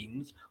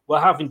games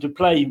were having to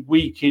play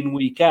week in,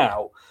 week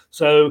out.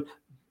 So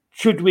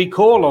should we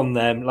call on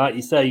them, like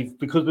you say,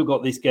 because we've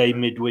got this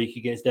game midweek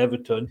against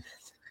Everton,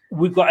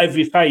 we've got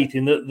every faith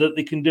in that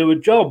they can do a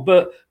job.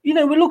 But,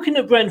 we're looking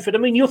at Brentford. I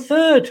mean, you're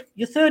third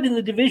in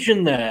the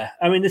division there.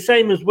 I mean, the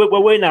same as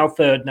we're now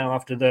third now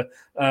after the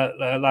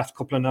last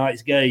couple of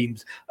nights'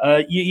 games.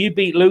 You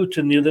beat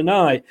Luton the other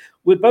night.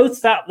 We're both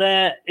sat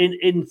there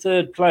in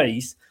third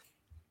place.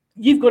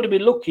 You've got to be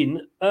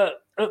looking at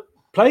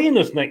playing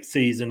us next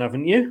season,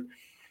 haven't you?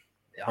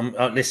 I'm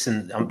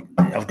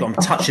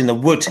touching the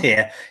wood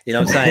here, what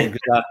I'm saying?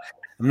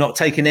 I'm not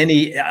taking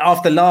any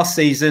after last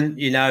season,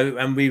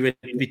 and we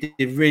did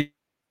really,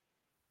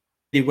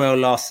 really well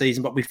last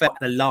season, but we felt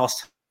the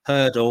last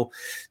hurdle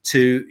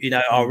to,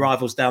 our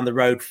rivals down the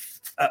road.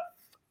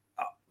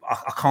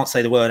 I can't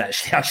say the word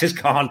actually. I just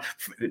can't.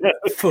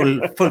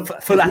 Full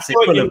acid,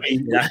 full of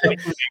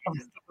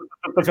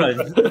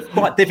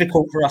quite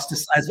difficult for us to,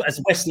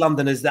 as West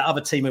Londoners, the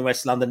other team in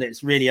West London,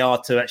 it's really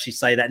hard to actually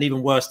say that, and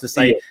even worse to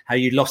say how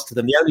you lost to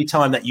them. The only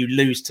time that you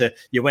lose to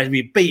when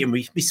we beat them,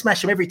 we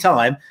smash them every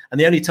time, and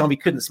the only time we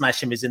couldn't smash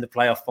them is in the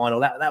playoff final.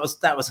 That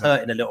was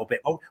hurting a little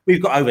bit.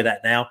 We've got over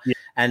that now,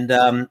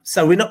 and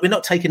so we're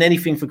not taking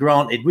anything for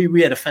granted.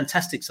 We had a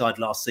fantastic side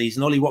last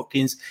season. Ollie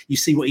Watkins, you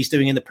see what he's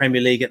doing in the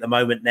Premier League at the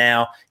moment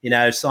now.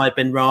 Said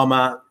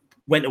Benrahma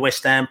went to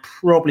West Ham,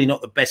 probably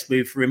not the best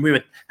move for him. We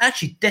were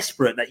actually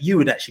desperate that you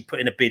would actually put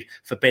in a bid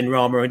for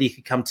Benrahma and he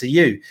could come to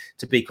you,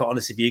 to be quite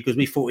honest with you, because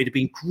we thought he'd have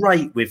been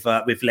great with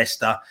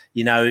Leicester.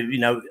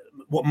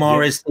 What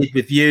Mahrez did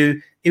with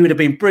you, he would have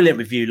been brilliant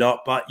with you lot,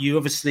 but you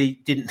obviously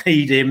didn't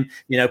need him,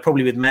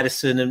 probably with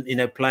Maddison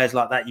and, players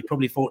like that. You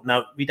probably thought,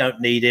 no, we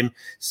don't need him.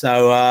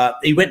 So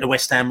he went to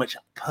West Ham, which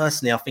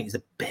personally I think is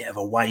a bit of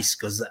a waste,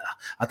 because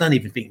I don't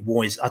even think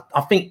Moyes,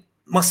 I think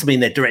must have been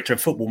their director of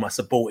football must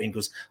have bought him,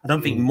 because I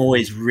don't think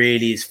Moyes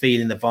really is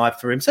feeling the vibe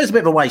for him. So it's a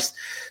bit of a waste,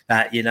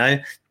 that,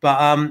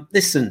 But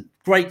listen,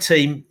 great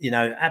team,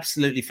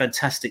 absolutely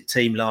fantastic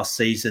team last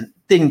season.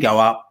 Didn't go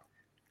up,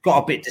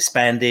 got a bit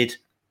disbanded,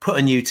 put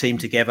a new team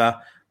together.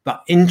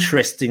 But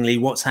interestingly,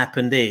 what's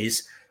happened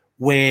is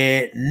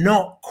we're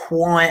not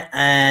quite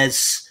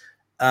as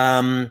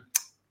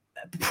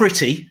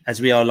pretty as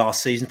we are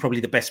last season,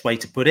 probably the best way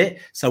to put it.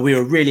 So we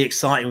were really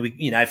exciting. We,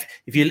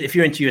 if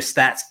you're into your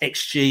stats,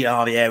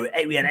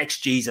 XG, we had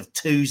XGs of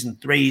 2s and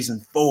 3s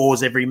and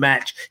 4s every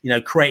match,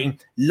 creating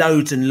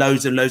loads and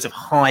loads and loads of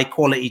high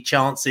quality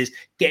chances,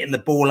 getting the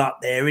ball up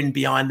there, in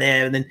behind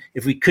there. And then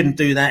if we couldn't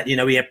do that,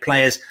 we had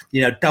players,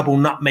 double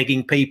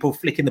nutmegging people,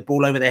 flicking the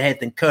ball over their head,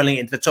 then curling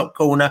it into the top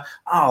corner.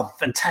 Oh,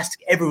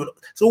 fantastic.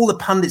 So all the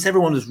pundits,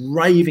 everyone was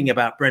raving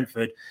about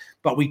Brentford,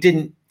 but we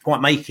didn't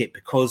quite make it,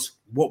 because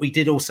what we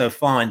did also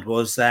find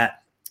was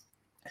that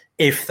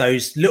if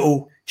those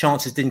little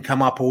chances didn't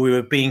come up, or we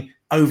were being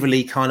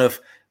overly kind of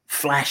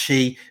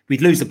flashy.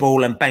 We'd lose the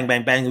ball and bang,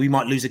 bang, bang. We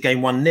might lose a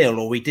game 1-0,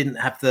 or we didn't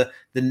have the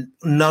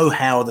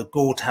know-how,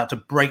 the how to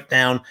break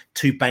down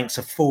 2 banks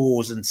of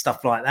 4s and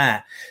stuff like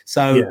that.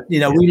 So,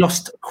 we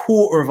lost a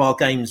quarter of our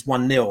games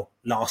 1-0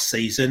 last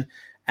season.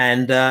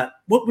 And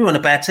we weren't a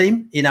bad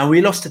team.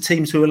 We lost to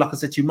teams who were, like I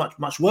said to you, much,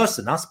 much worse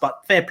than us,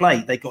 but fair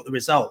play, they got the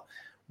result.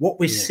 What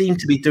we seem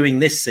to be doing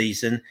this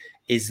season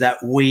is that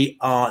we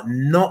are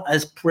not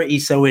as pretty.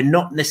 So we're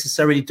not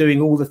necessarily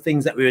doing all the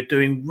things that we were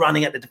doing,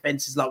 running at the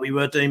defenses like we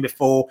were doing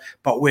before,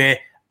 but we're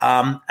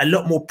a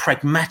lot more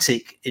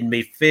pragmatic in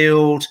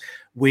midfield.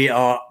 We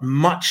are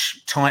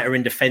much tighter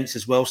in defence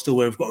as well. Still,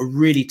 we've got a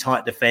really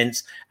tight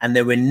defence, and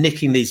then we're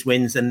nicking these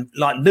wins. And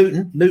like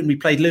Luton, we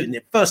played Luton.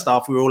 The first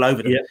half, we were all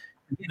over them. Yeah.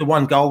 The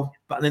 1 goal,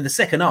 but then the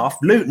second half,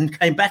 Luton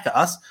came back at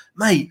us,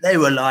 mate. They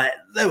were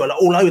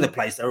all over the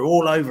place. They were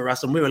all over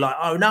us, and we were like,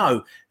 oh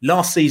no.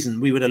 Last season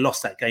we would have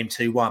lost that game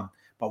 2-1,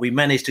 but we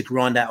managed to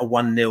grind out a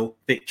 1-0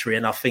 victory,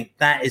 and I think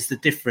that is the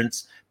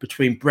difference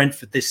between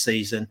Brentford this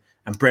season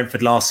and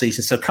Brentford last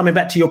season. So coming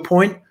back to your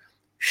point,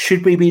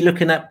 should we be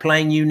looking at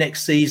playing you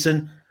next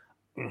season?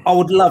 I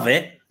would love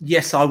it.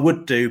 Yes, I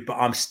would do, but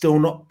I'm still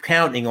not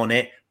counting on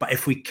it. But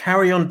if we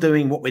carry on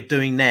doing what we're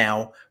doing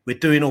now, we're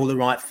doing all the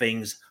right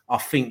things, I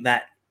think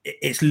that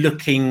it's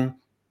looking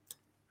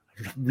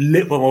a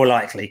little more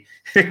likely.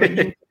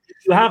 You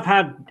have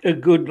had a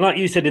good, like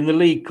you said, in the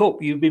League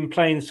Cup, you've been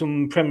playing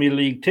some Premier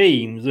League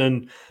teams,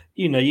 and,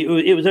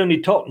 it was only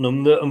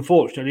Tottenham that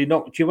unfortunately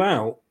knocked you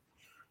out.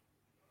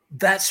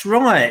 That's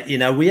right.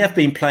 We have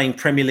been playing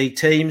Premier League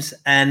teams,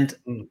 and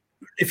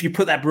if you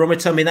put that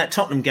barometer, I mean, that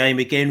Tottenham game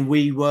again,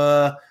 we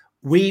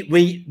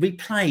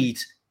played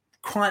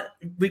quite.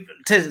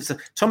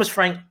 Thomas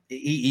Frank,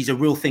 he's a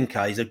real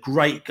thinker. He's a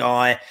great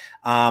guy.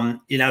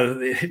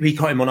 We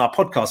got him on our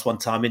podcast one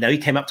time. He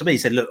came up to me. He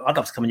said, "Look, I'd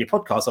love to come on your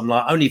podcast." I'm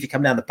like, "Only if you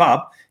come down the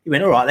pub." He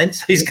went, "All right then."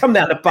 So he's come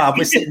down the pub.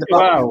 We're sitting in the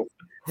pub. Wow.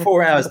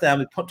 4 hours down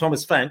with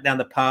Thomas Frank down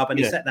the pub, and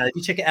he sat down. If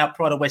you check it out,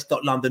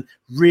 PrideOfWest.London,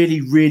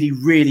 really, really,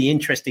 really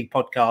interesting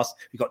podcast.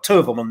 We've got 2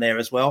 of them on there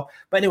as well.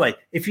 But anyway,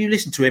 if you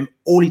listen to him,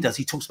 all he does,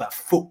 he talks about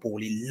football.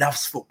 He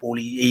loves football.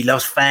 He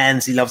loves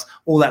fans. He loves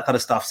all that kind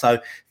of stuff. So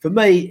for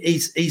me,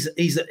 he's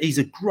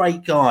a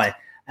great guy.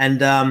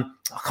 And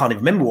I can't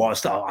even remember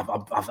what I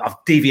was. I've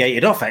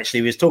deviated off. Actually,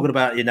 we was talking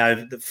about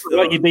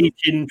like you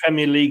beating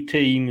Premier League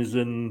teams,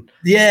 and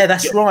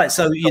that's right.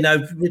 So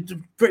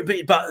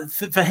but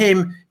for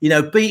him,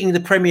 beating the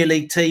Premier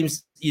League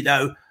teams, he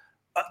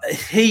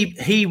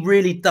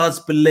really does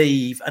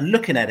believe. And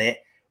looking at it,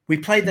 we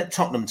played that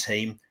Tottenham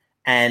team,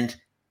 and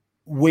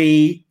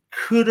we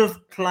could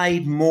have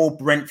played more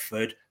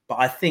Brentford, but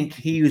I think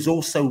he was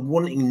also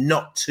wanting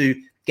not to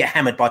get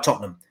hammered by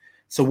Tottenham.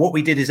 So what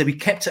we did is that we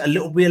kept it a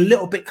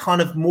little bit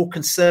kind of more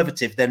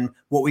conservative than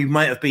what we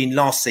might have been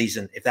last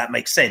season, if that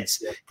makes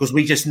sense. Because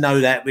we just know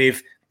that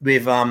with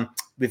not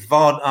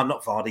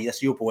Vardy,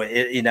 that's your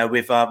boy.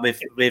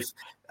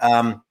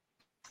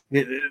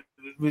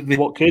 With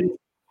Watkins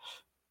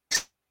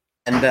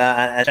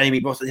and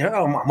Jamie Ross.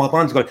 Oh, my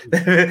mind's gone.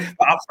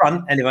 But up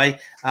front, anyway.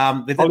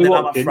 With them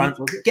up front,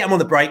 get them on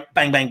the break.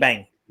 Bang, bang,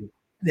 bang.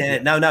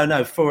 Yeah,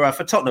 no. For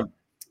Tottenham,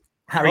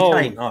 Harry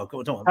Kane. Oh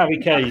God, Harry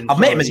Kane. I've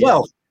met him as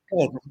well.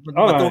 My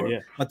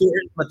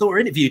daughter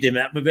interviewed him.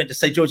 We went to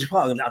St George's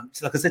Park, and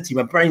like I said to you,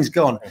 my brain's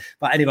gone.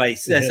 But anyway,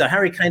 so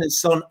Harry Kane and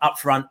Son up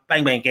front,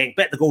 bang, bang, gang,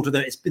 bet the goal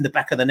it's in the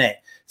back of the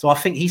net. So I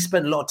think he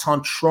spent a lot of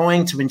time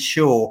trying to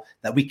ensure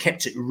that we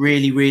kept it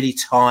really, really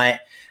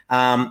tight.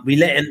 We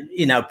let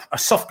in, a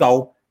soft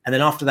goal, and then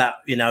after that,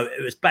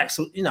 it was back,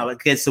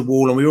 against the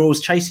wall, and we were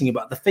always chasing it.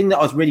 But the thing that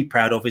I was really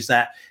proud of is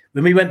that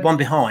when we went 1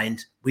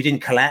 behind, we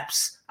didn't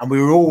collapse, and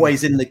we were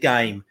always in the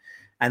game.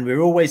 And we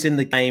were always in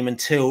the game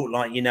until,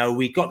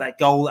 we got that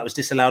goal that was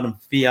disallowed on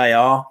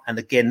VAR. And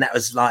again, that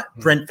was like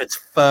Brentford's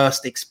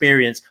first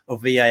experience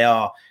of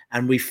VAR.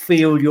 And we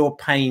feel your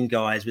pain,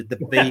 guys, with the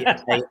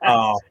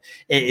VAR.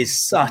 It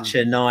is such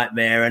a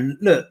nightmare. And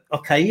look,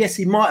 okay, yes,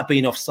 he might have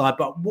been offside,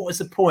 but what was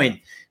the point?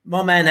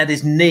 My man had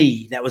his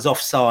knee that was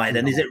offside.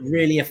 And is it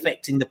really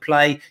affecting the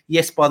play?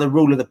 Yes, by the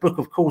rule of the book,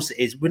 of course it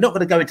is. We're not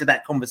going to go into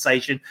that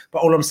conversation.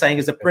 But all I'm saying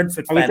is a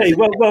Brentford fan.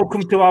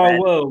 Welcome to our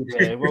world.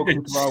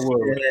 Welcome to our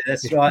world. Yeah,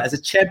 that's right. As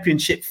a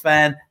Championship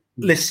fan,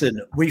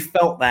 listen, we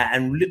felt that,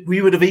 and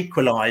we would have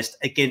equalised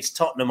against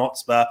Tottenham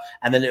Hotspur,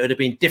 and then it would have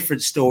been a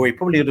different story.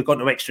 Probably would have gone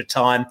to extra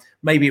time.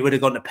 Maybe it would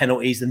have gone to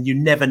penalties, and you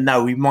never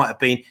know. We might have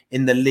been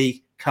in the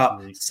League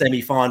Cup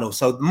semi-final.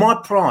 So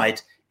my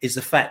pride is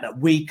the fact that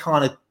we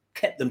kind of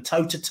kept them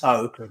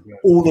toe-to-toe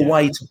all the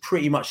way to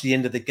pretty much the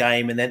end of the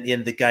game. And then at the end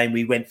of the game,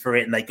 we went for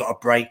it, and they got a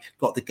break,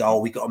 got the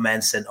goal. We got a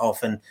man sent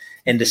off, and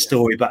end of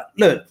story. But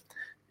look,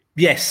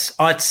 yes,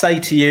 I'd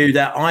say to you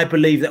that I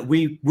believe that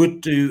we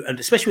would do, and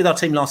especially with our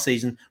team last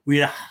season, we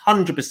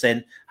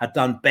 100% had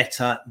done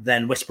better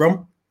than West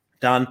Brom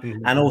done.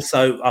 Mm-hmm. And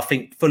also, I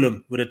think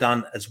Fulham would have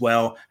done as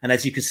well. And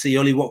as you can see,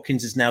 Ollie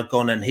Watkins is now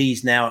gone, and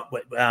he's now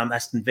at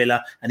Aston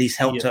Villa, and he's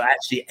helped to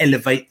actually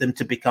elevate them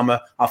to become,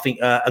 a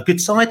good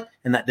side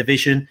in that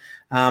division.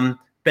 Ben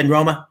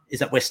Rama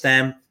is at West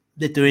Ham.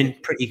 They're doing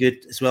pretty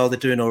good as well. They're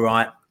doing all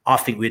right. I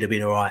think we'd have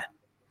been all right.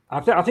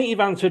 I think you've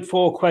answered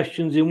 4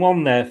 questions in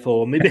one there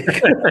for me. There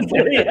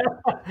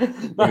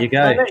you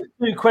go. My next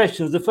 2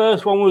 questions. The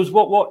first one was,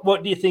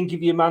 what do you think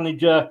of your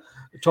manager,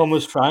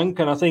 Thomas Frank?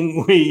 And I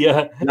think we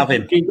love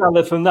him. Can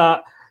gather from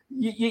that.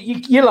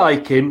 You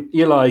like him.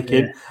 You like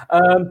him.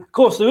 Of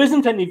course, there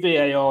isn't any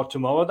VAR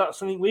tomorrow. That's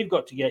something we've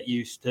got to get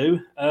used to.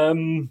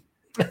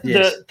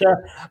 Yes.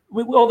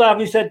 Although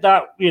having said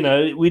that,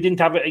 we didn't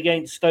have it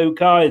against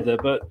Stoke either.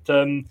 But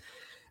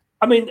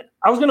I mean,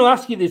 I was going to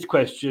ask you this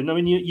question. I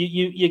mean,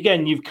 you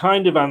again, you've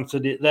kind of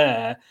answered it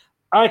there.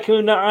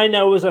 I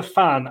know as a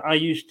fan, I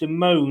used to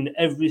moan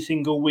every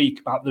single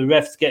week about the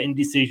refs getting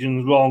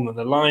decisions wrong and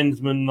the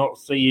linesman not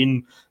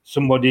seeing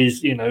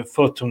somebody's,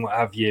 foot and what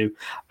have you.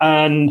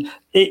 And,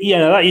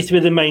 that used to be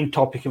the main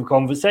topic of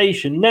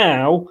conversation.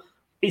 Now,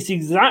 it's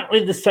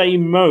exactly the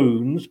same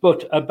moans,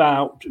 but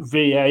about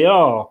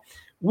VAR.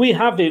 We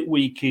have it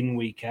week in,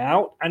 week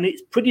out, and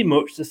it's pretty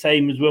much the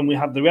same as when we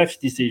had the ref's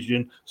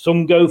decision.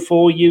 Some go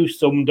for you,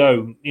 some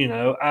don't,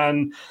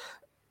 and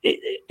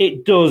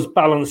it does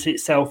balance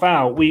itself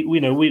out.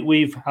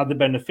 We've had the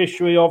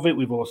beneficiary of it.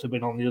 We've also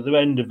been on the other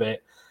end of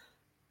it.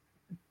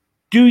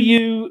 Are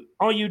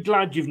you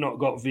glad you've not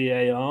got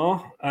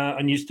VAR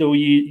and you're still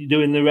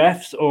doing the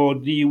refs, or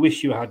do you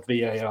wish you had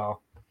VAR?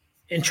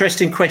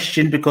 Interesting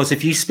question, because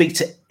if you speak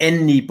to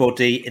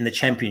anybody in the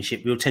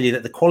Championship, we'll tell you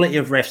that the quality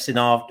of refs in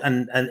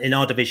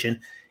our division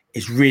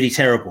is really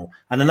terrible.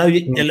 And I know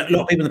a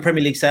lot of people in the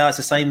Premier League say, it's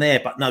the same there,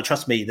 but no,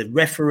 trust me, the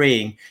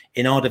refereeing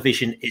in our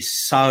division is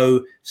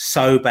so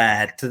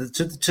bad to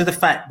the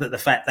fact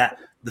that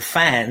the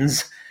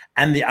fans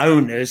and the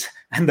owners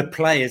and the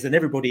players and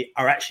everybody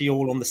are actually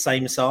all on the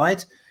same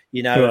side,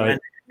 right.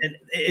 And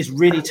it is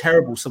really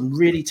terrible, some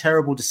really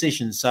terrible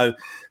decisions. So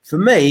for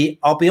me,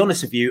 I'll be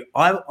honest with you,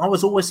 I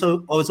was always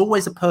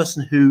a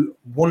person who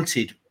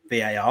wanted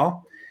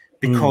VAR,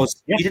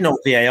 because you didn't know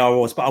what VAR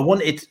was, but I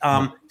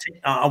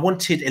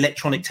wanted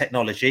electronic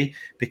technology,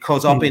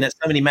 because I've been at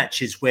so many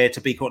matches where,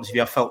 to be honest with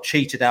you, I felt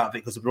cheated out of it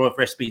because the Royal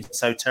refs being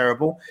so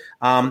terrible.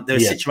 There were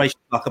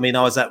situations like,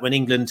 I was at when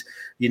England,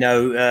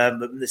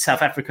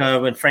 South Africa,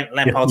 when Frank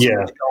Lampard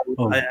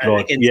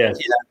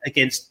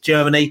against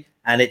Germany,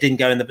 and it didn't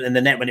go in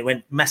the net when it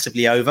went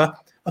massively over.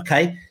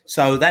 Okay,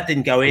 so that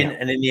didn't go in,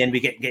 and in the end we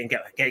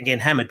getting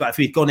hammered. But if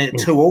we'd gone in at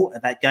 2-2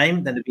 at that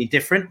game, then it'd be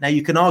different. Now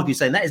you can argue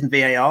saying that isn't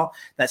VAR,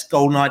 that's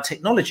GoldenEye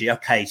technology.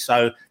 Okay,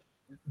 so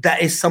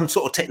that is some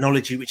sort of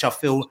technology which I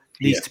feel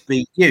needs to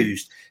be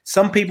used.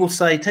 Some people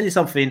say, tell you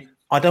something,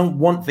 I don't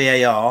want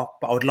VAR,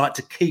 but I would like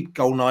to keep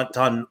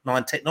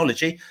GoldenEye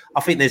technology.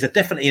 I think there's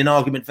definitely an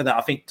argument for that.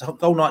 I think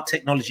GoldenEye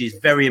technology is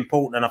very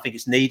important, and I think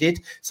it's needed.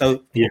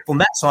 So from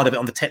that side of it,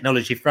 on the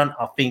technology front,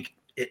 I think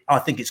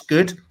it's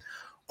good.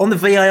 On the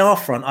VAR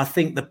front, I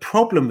think the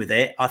problem with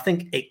it, I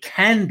think it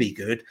can be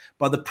good,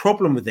 but the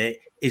problem with it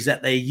is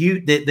that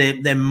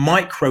they're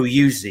micro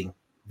using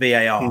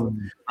VAR,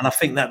 and I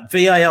think that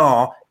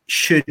VAR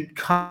should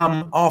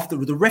come after.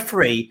 The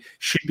referee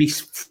should be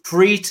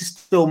free to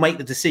still make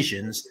the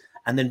decisions,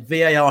 and then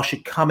VAR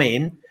should come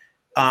in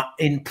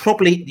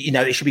probably,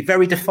 it should be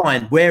very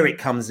defined where it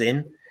comes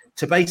in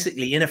to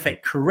basically, in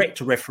effect, correct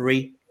a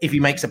referee if he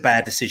makes a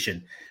bad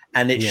decision.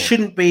 And it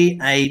shouldn't be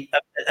a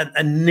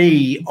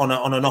knee on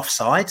an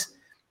offside,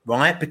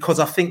 right?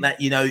 Because I think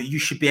that, you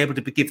should be able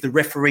to give the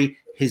referee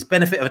his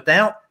benefit of a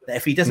doubt, that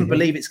if he doesn't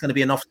believe it's going to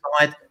be an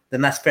offside,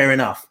 then that's fair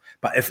enough.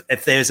 But if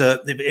it's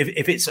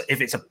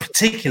a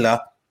particular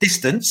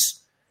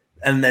distance,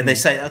 and then they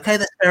say, okay,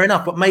 that's fair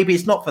enough, but maybe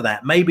it's not for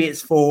that. Maybe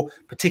it's for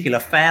particular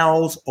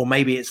fouls, or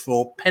maybe it's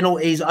for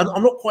penalties.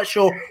 I'm not quite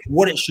sure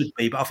what it should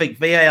be, but I think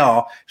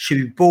VAR should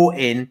be brought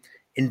in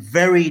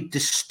very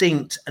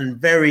distinct and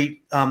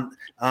very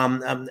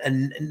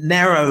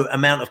narrow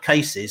amount of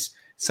cases,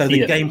 so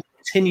the game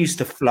continues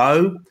to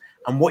flow.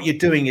 And what you're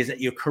doing is that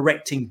you're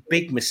correcting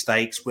big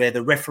mistakes where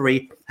the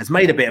referee has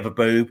made a bit of a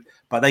boob,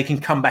 but they can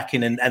come back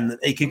in and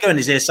they can go in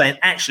his ear saying,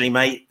 actually,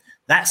 mate,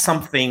 that's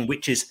something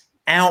which is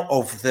out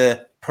of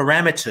the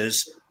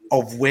parameters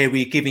of where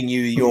we're giving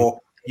you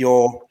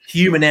your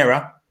human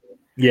error.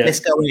 Let's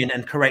go in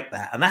and correct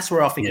that. And that's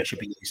where I think it should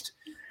be used.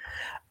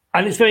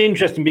 And it's very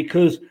interesting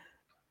because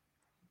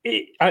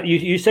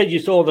you said you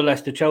saw the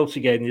Leicester-Chelsea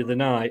game the other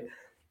night.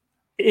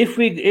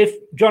 If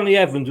Johnny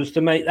Evans was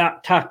to make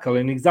that tackle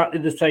in exactly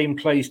the same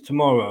place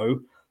tomorrow,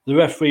 the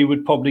referee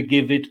would probably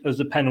give it as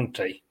a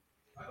penalty.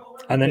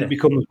 And then it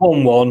becomes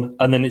 1-1,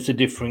 and then it's a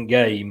different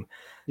game.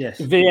 Yes.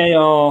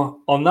 VAR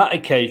on that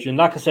occasion,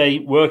 like I say,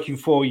 working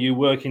for you,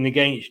 working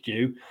against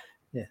you,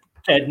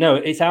 said, no,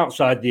 it's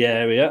outside the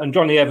area. And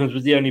Johnny Evans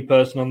was the only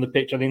person on the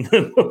pitch, I think,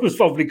 that was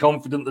probably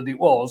confident that it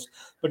was,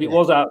 but it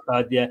was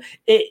outside the area.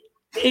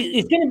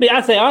 It's going to be,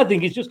 I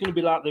think it's just going to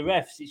be like the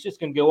refs. It's just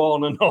going to go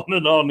on and on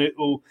and on. It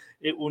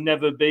will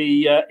never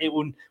be,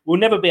 we'll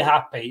never be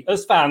happy.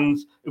 As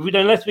fans,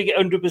 unless we get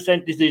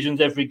 100%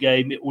 decisions every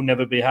game, it will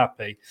never be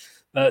happy.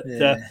 But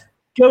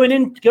going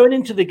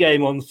into the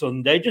game on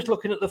Sunday, just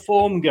looking at the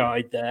form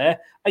guide there,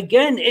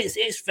 again,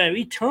 it's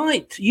very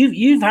tight.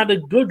 You've had a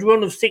good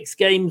run of 6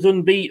 games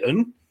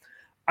unbeaten.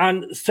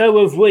 And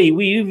so have we.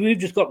 We've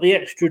just got the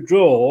extra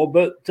draw,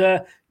 but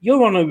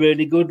you're on a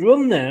really good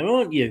run there,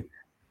 aren't you?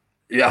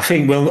 Yeah, I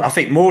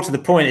think more to the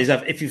point is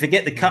that if you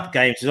forget the cup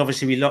games, because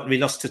obviously we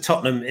lost to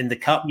Tottenham in the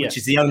cup, which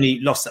is the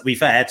only loss that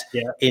we've had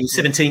in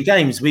 17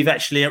 games.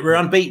 We're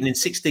unbeaten in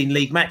 16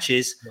 league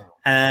matches,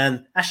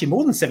 and actually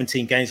more than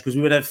 17 games because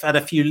we would have had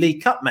a few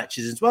League Cup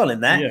matches as well in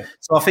there. Yeah.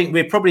 So I think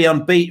we're probably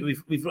unbeaten.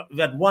 We've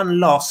had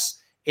one loss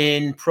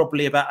in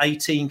probably about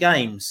 18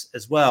 games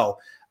as well.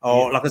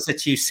 Or like I said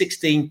to you,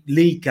 16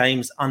 league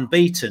games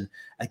unbeaten.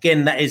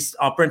 Again, that is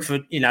our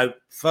Brentford,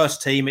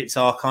 first team. It's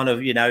our kind of,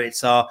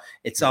 it's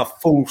our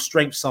full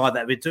strength side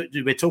that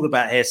we're talking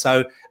about here.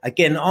 So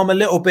again, I'm a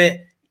little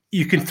bit.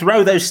 You can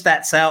throw those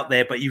stats out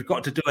there, but you've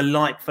got to do a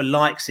like for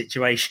like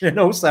situation. And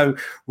also,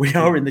 we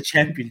are in the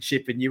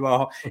Championship and you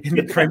are in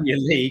the Premier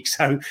League.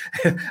 So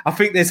I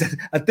think there's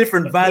a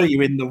different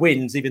value in the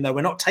wins, even though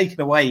we're not taking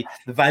away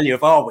the value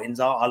of our wins.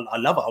 I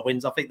love our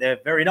wins. I think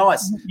they're very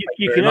nice.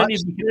 You can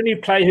only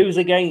play who's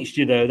against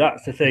you, though.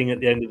 That's the thing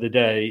at the end of the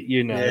day,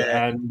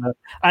 Yeah.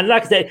 And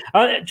like I say,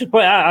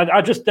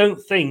 I just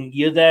don't think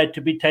you're there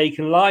to be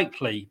taken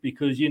lightly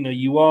because,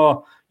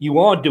 you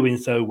are doing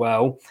so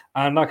well.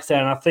 And like I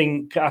said, I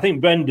think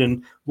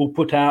Brendan will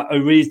put out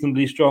a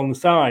reasonably strong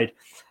side.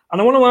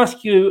 And I want to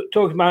ask you,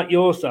 talking about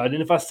your side,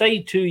 and if I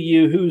say to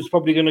you who's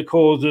probably going to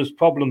cause us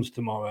problems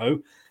tomorrow,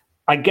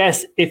 I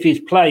guess if he's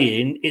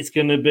playing, it's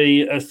going to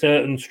be a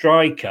certain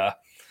striker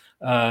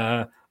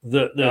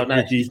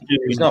that he's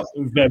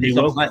doing very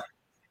well.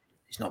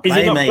 He's not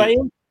playing,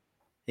 playing?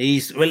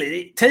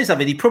 Tell you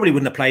something, he probably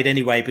wouldn't have played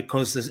anyway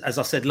because, as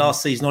I said,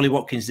 last season, Ollie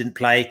Watkins didn't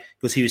play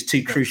because he was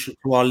too crucial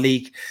to our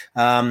league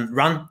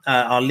run,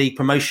 our league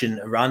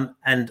promotion run.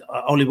 And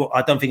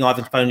I don't think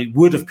Ivan Toney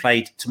would have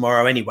played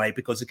tomorrow anyway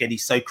because, again,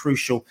 he's so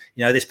crucial.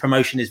 This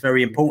promotion is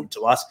very important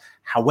to us.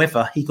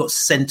 However, he got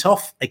sent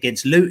off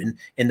against Luton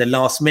in the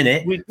last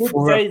minute. We could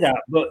say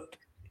that, but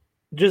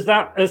does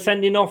that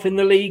sending off in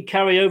the league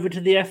carry over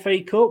to the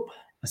FA Cup?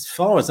 As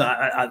far as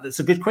that's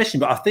a good question,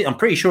 but I'm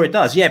pretty sure it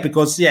does.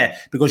 Because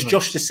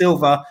Josh Da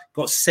Silva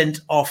got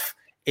sent off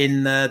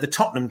in the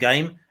Tottenham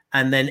game,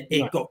 and then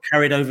it got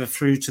carried over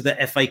through to the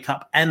FA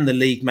Cup and the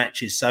league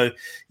matches. So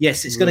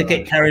yes, it's going to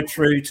get carried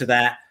through to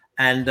that.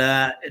 And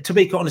to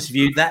be quite honest with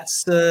you,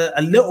 that's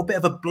a little bit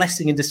of a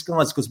blessing in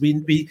disguise because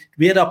we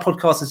had our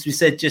podcast, as we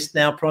said just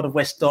now, Pride of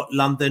West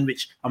London,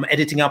 which I'm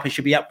editing up. It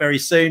should be up very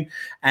soon,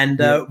 and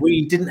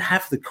we didn't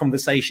have the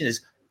conversation as.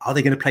 Are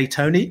they going to play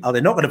Toney? Are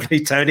they not going to play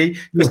Toney?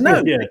 Because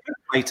they're going to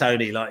play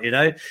Toney,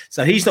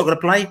 So he's not going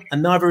to play,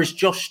 and neither is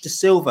Josh Da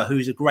Silva,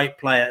 who's a great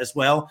player as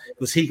well,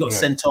 because he got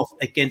sent off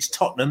against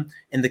Tottenham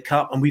in the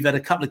Cup, and we've had a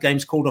couple of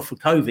games called off for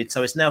COVID.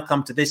 So it's now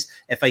come to this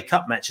FA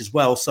Cup match as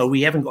well. So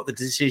we haven't got the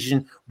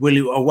decision, will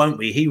he or won't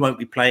we? He won't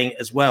be playing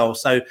as well.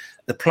 So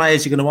the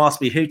players you're going to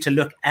ask me who to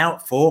look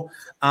out for.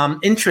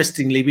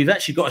 Interestingly, we've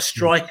actually got a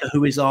striker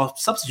who is our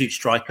substitute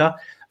striker.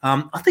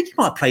 I think he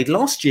might have played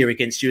last year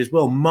against you as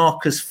well,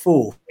 Marcus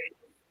Forss.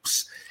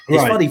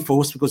 It's funny,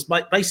 Forss, because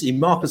basically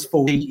Marcus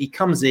Forss, he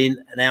comes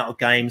in and out of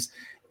games.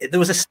 There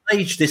was a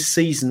stage this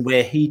season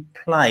where he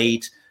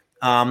played,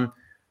 I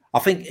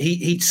think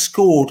he'd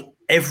scored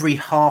every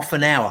half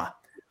an hour,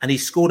 and he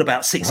scored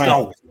about 6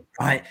 goals.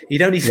 Right,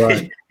 he'd only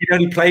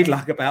played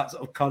like about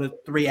sort of kind of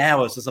 3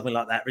 hours or something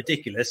like that.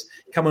 Ridiculous.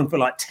 Come on for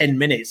like 10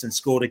 minutes and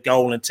scored a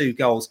goal and 2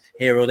 goals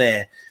here or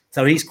there.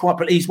 So he's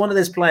one of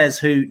those players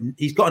who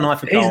he's got an eye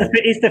for goal.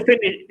 He's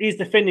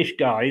the Finnish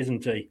guy,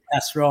 isn't he?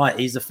 That's right.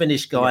 He's the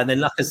Finnish guy. And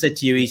then, like I said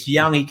to you, he's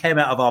young. He came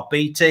out of our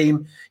B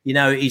team.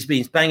 He's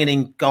been banging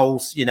in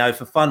goals,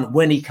 for fun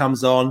when he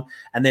comes on.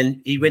 And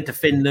then he went to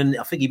Finland.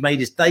 I think he made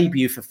his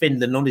debut for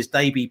Finland. On his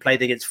debut, he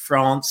played against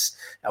France.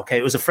 Okay,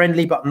 it was a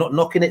friendly, but not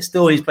knocking it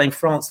still. He's playing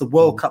France, the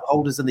World Cup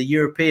holders and the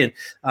European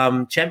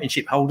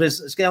Championship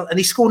holders as well. And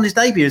he scored in his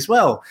debut as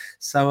well.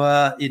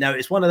 So,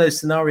 it's one of those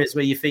scenarios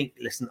where you think,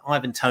 listen,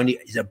 Ivan Toney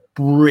is a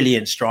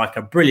brilliant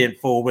striker, brilliant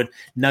forward,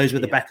 knows where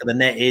the back of the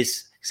net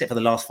is, except for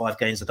the last 5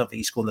 games. I don't think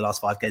he scored in the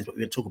last 5 games, but we're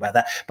going to talk about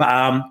that. But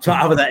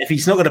other than that, if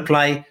he's not going to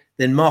play,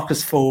 then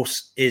Marcus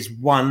Forss is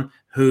one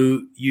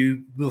who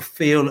you will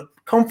feel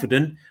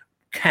confident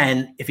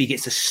can, if he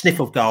gets a sniff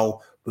of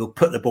goal, will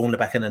put the ball in the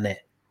back of the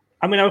net.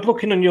 I mean, I was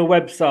looking on your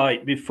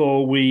website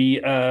before we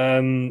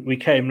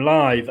came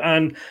live,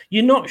 and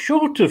you're not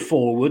short of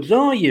forwards,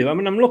 are you? I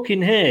mean, I'm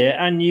looking here,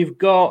 and you've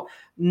got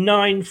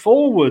 9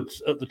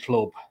 forwards at the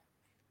club.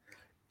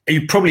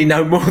 You probably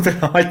know more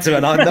than I do,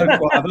 and I know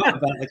quite a lot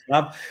about the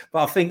club.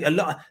 But I think a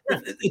lot.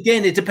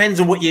 Again, it depends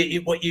on what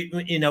you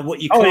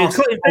class.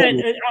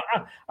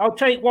 I'll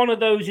take one of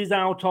those is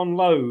out on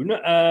loan,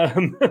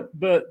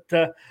 but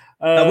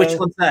which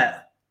one's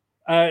that?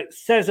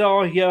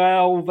 Cesar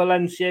Joel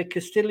Valencia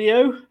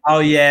Castillo. Oh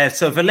yeah,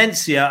 so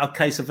Valencia.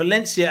 Okay, so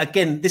Valencia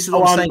again. This is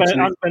what I'm saying.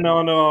 And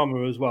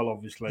Benrahma as well,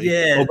 obviously.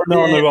 Yeah, or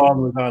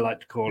Benrahma, as I like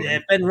to call him. Yeah,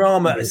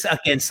 Benrahma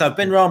again. So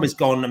Benrahma's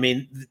gone. I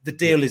mean, the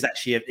deal is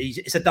actually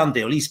it's a done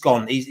deal. He's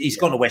gone. He's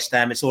gone to West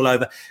Ham. It's all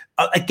over.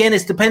 Again,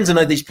 it depends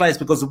on these players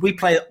because we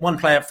play one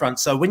player up front.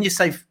 So when you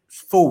say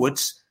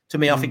forwards, to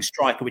me, I think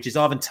striker, which is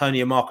Ivan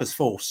Toney and Marcus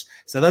Forss.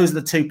 So those are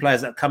the two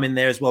players that come in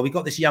there as well. We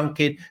got this young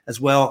kid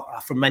as well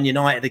from Man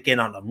United. Again,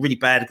 I'm really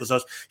bad because I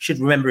should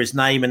remember his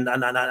name, and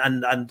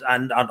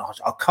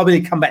I'll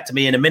come back to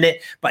me in a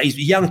minute. But he's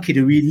a young kid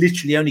who we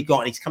literally only got,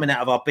 and he's coming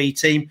out of our B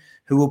team,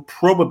 who will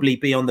probably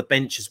be on the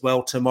bench as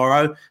well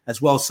tomorrow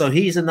as well. So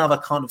he's another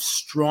kind of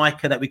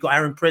striker that we got.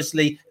 Aaron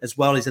Presley as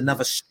well is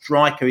another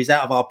striker. He's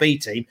out of our B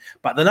team.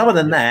 But then other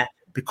than that,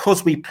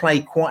 because we play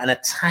quite an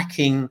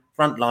attacking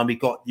front line, we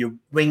got your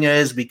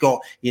wingers, we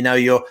got,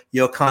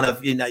 your kind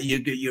of,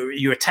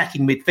 your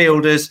attacking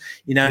midfielders,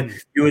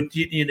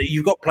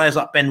 you've got players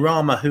like Ben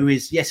Rama, who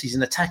is, yes, he's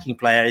an attacking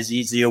player. Is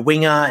he a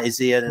winger? Is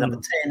he a number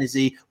 10? Is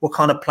he, what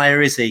kind of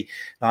player is he?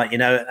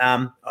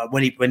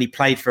 When he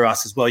played for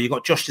us as well, you've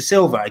got Josh Da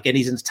Silva. Again,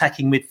 he's an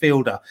attacking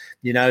midfielder.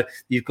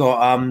 You've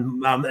got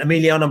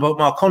Emiliano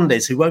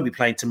Marcondes, who won't be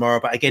playing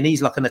tomorrow, but again,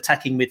 he's like an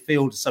attacking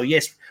midfielder. So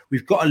yes,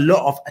 we've got a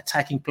lot of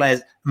attacking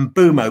players.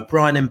 Brian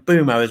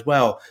Mbumo as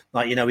well.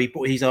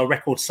 He's our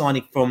record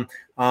signing from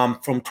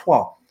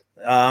Troyes.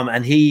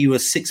 And he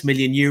was €6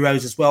 million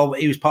as well.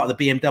 He was part of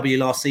the BMW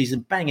last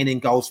season, banging in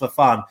goals for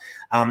fun.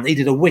 He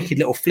did a wicked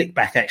little flick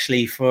back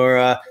actually for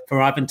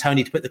Ivan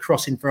Toney to put the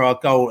cross in for our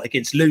goal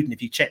against Luton,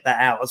 if you check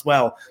that out as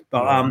well.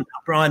 But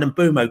Brian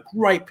Mbumo,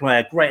 great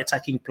player, great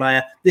attacking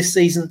player. This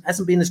season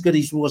hasn't been as good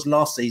as he was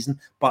last season,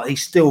 but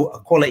he's still a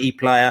quality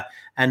player.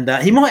 And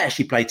he might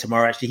actually play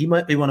tomorrow. Actually, he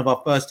might be one of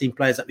our first team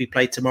players that we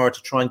play tomorrow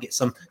to try and get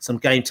some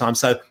game time.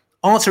 So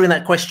answering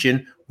that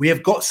question, we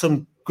have got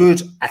some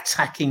good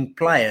attacking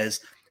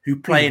players who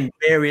play in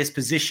various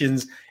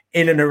positions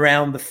in and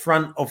around the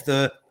front of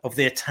the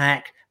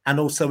attack and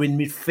also in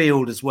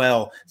midfield as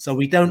well. So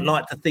we don't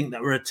like to think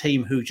that we're a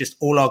team who just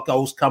all our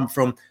goals come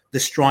from the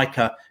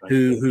striker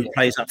who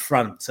plays up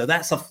front. So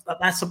that's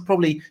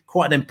probably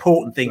quite an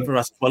important thing for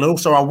us. Well,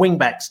 also our wing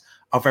backs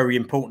are very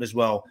important as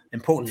well,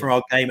 for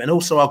our game, and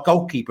also our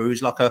goalkeeper,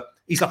 who's like a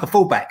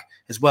fullback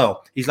as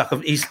well. He's like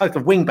a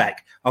wing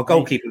back. Our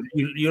goalkeeper,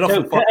 you'll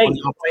often find on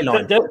the halfway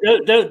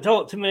line. Don't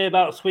talk to me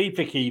about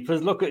sweeper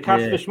keepers. Look at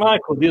Kasper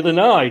Schmeichel the other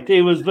night.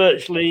 He was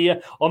virtually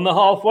on the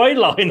halfway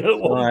line at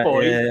one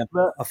point. Yeah.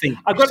 I think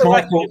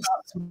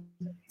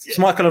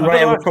Schmeichel and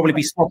Raya will probably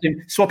be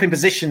swapping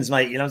positions,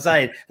 mate. You know what I'm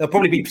saying? They'll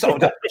probably be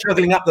sort of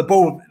juggling up the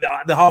ball,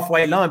 the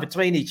halfway line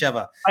between each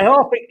other. I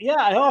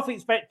half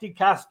expected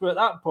Kasper at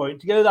that point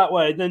to go that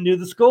way and then do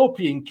the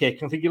scorpion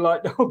kick. I'm thinking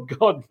like, oh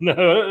God,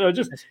 no.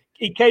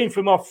 He came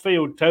from off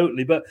field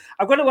totally. But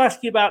I've got to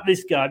ask you about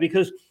this guy,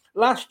 because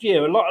last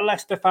year a lot of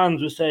Leicester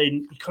fans were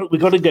saying we've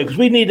got to go because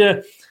we need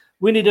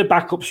a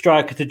backup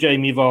striker to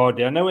Jamie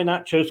Vardy. I know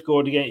Iheanacho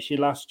scored against you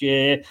last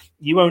year.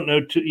 You won't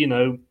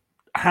know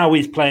how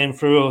he's playing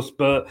for us,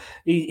 but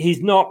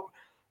he's not.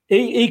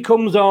 He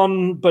comes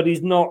on, but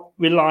he's not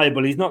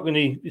reliable. He's not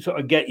going to sort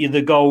of get you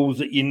the goals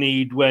that you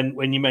need when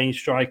your main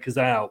striker's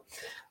out.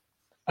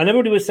 And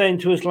everybody was saying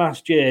to us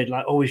last year,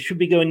 like, we should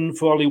be going in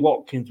for Ollie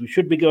Watkins. We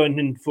should be going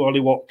in for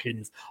Ollie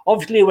Watkins.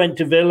 Obviously, he went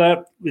to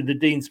Villa with the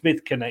Dean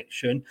Smith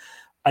connection.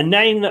 A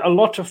name that a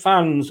lot of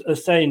fans are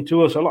saying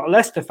to us, a lot of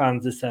Leicester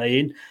fans are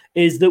saying,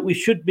 is that we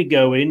should be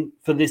going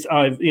for this,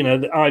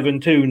 the Ivan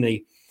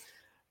Toney.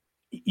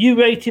 You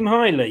rate him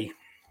highly?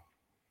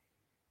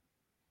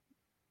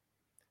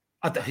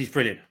 He's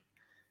brilliant.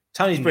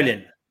 Tony's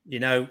brilliant.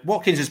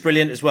 Watkins is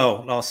brilliant as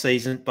well last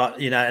season, but,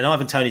 and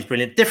Ivan Toney's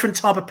brilliant. Different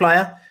type of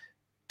player.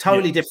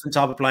 Totally different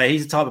type of player.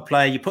 He's the type of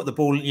player you put the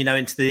ball,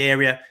 into the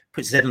area,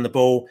 puts his head on the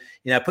ball,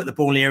 put the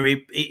ball in the area.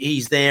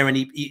 He's there, and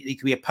he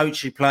could be a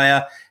poaching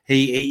player.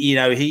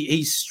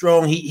 He's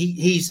strong.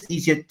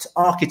 He's your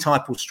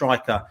archetypal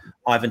striker,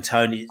 Ivan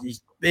Toney.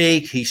 He's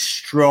big. He's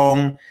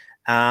strong,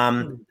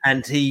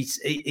 and he's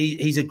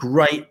a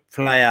great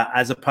player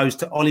as opposed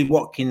to Ollie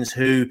Watkins,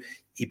 who.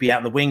 He'd be out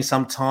in the wing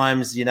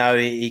sometimes, he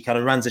kind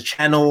of runs the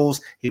channels,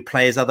 he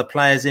plays other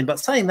players in. But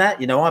saying that,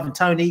 Ivan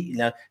Toney,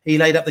 he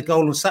laid up the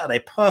goal on Saturday.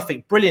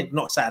 Perfect, brilliant,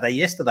 not Saturday,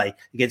 yesterday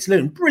against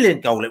Luton.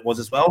 Brilliant goal it was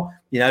as well.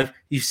 You like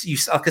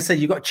I said,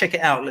 you've got to check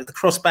it out. Look, the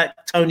cross back,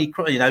 Toney,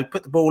 put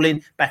the ball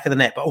in, back of the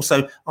net. But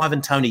also,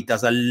 Ivan Toney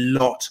does a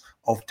lot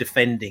of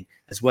defending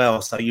as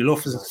well. So you'll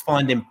often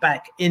find him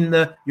back in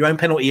your own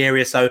penalty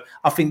area. So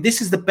I think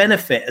this is the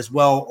benefit as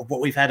well of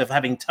what we've had of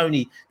having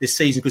Toney this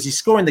season, because he's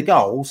scoring the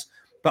goals.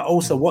 But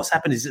also what's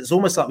happened is it's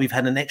almost like we've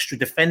had an extra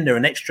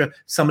defender,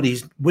 somebody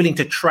who's willing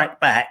to track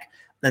back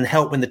and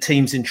help when the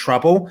team's in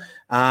trouble.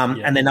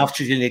 And then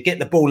after you get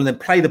the ball and then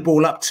play the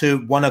ball up to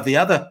one of the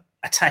other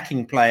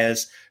attacking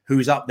players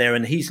who's up there.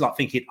 And he's like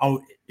thinking,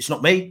 it's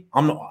not me.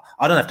 I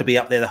don't have to be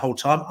up there the whole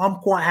time. I'm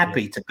quite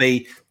happy to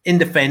be in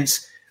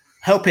defence,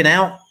 helping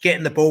out,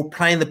 getting the ball,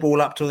 playing the ball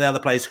up to the other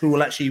players who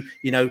will actually,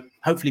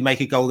 hopefully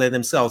make a goal there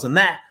themselves. And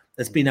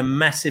that's been a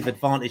massive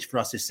advantage for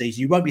us this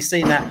season. You won't be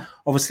seeing that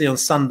obviously on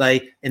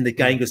Sunday in the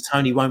game because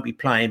Toney won't be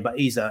playing, but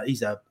he's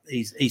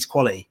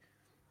quality.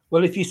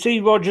 Well, if you see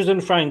Rodgers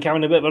and Frank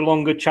having a bit of a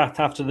longer chat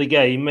after the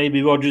game,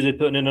 maybe Rodgers is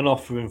putting in an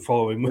offering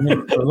for him.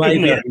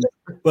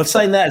 Well,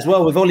 saying that as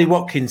well with Ollie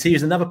Watkins, he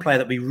was another player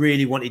that we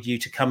really wanted you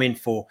to come in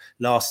for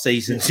last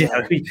season. You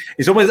know,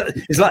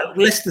 it's like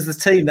Leicester's the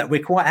team that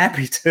we're quite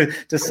happy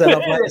to sell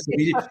up players.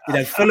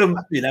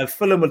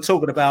 Fulham were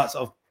talking about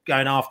sort of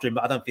going after him,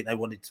 but I don't think they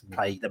wanted to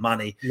pay the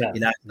money,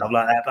 stuff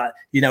like that. But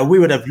we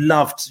would have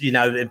loved,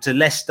 him to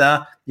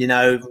Leicester.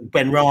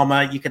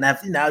 Benrahma. You can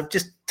have,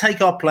 just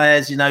take our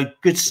players.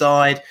 Good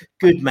side,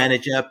 good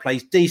manager,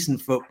 plays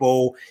decent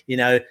football.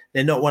 They're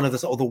not one of the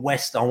sort of the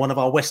West or one of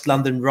our West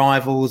London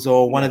rivals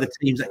or one of the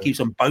teams that keeps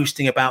on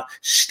boasting about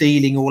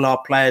stealing all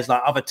our players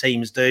like other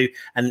teams do.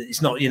 And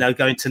it's not,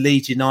 going to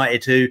Leeds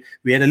United, who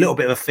we had a little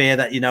bit of a fear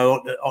that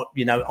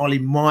Ollie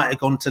might have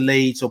gone to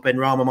Leeds or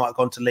Benrahma might have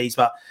gone to Leeds,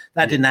 but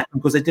that didn't happen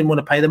because they didn't want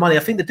to pay the money.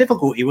 I think the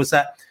difficulty was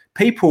that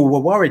people were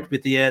worried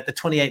with the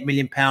 £28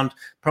 million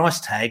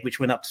price tag, which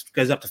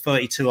goes up to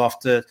 32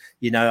 after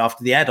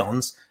the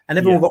add-ons, and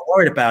everyone got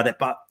worried about it.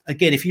 But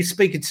again, if you're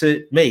speaking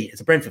to me as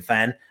a Brentford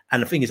fan,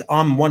 and the thing is,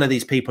 I'm one of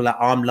these people that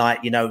I'm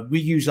like, we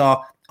use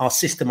our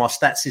system, our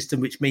stat system,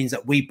 which means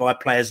that we buy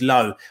players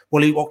low.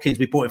 Ollie Watkins,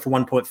 we bought him for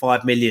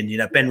 1.5 million.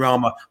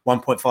 Benrahma,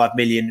 1.5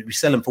 million. We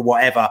sell them for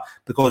whatever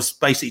because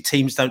basically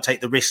teams don't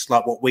take the risks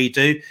like what we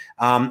do.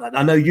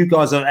 I know you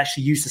guys are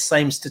actually use the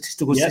same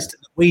statistical system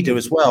that we do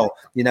as well.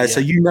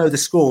 So the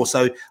score.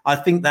 So I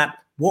think that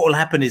what will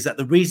happen is that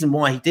the reason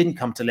why he didn't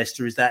come to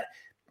Leicester is that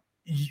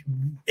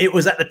it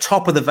was at the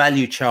top of the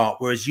value chart,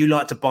 whereas you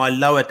like to buy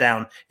lower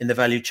down in the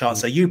value chart.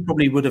 So you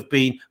probably would have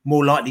been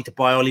more likely to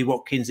buy Ollie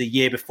Watkins a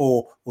year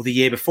before or the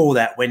year before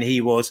that when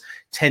he was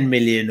 10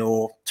 million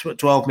or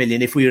 12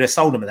 million if we would have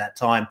sold him at that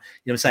time.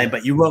 You know what I'm saying?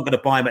 But you weren't going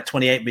to buy him at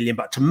 28 million.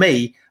 But to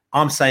me,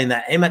 I'm saying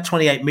that him at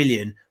 28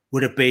 million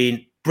would have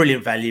been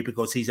brilliant value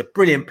because he's a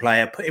brilliant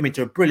player. Put him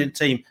into a brilliant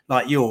team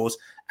like yours,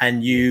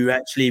 and you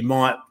actually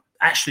might.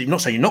 Actually, I'm not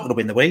saying you're not going to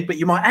win the league, but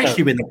you might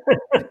actually win the league.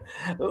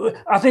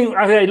 I think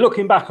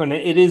looking back on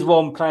it, it is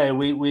one player.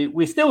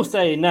 We're still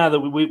saying now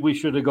that we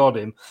should have got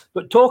him.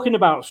 But talking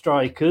about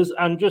strikers,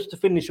 and just to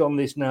finish on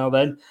this now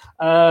then,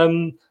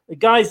 the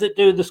guys that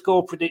do the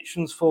score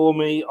predictions for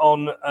me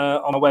on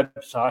a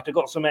website, I've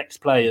got some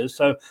ex-players.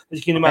 So as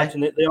you can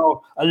imagine, they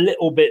are a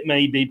little bit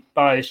maybe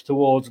biased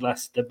towards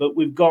Leicester. But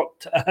we've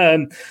got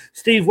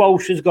Steve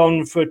Walsh has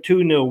gone for a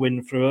 2-0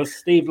 win for us.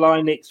 Steve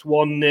Lynix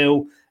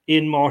 1-0.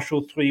 Ian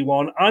Marshall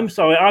 3-1. I'm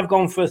sorry, I've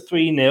gone for a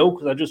 3-0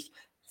 because I just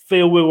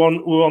feel we're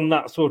on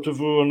that sort of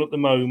run at the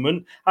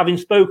moment. Having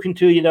spoken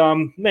to you,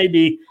 I'm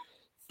maybe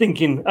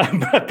thinking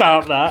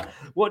about that.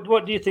 What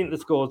do you think the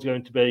score is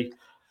going to be?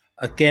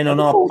 Again, on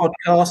our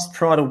podcast,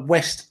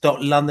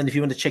 prideofwest.london, if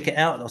you want to check it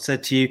out. I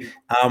said to you,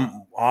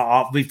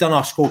 we've done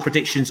our score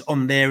predictions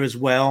on there as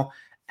well.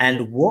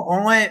 And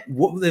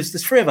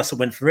there's three of us that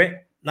went for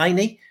it.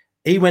 Laney,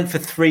 he went for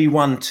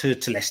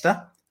 3-1 to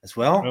Leicester as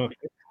well. Okay.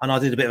 And I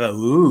did a bit of a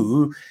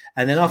ooh,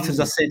 and then afterwards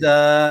I said,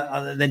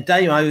 then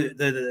Damo,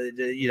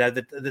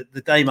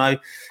 the Damo,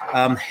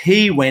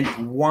 he went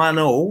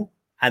 1-0,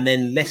 and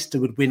then Leicester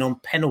would win on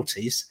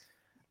penalties,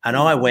 and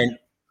I went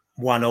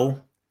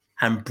 1-0,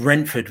 and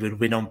Brentford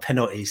would win on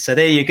penalties. So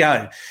there you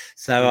go.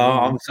 So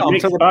I'm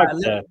talking about a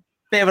little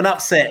bit of an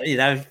upset,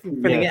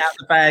 filling it out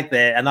the bag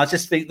there, and I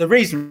just think the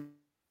reason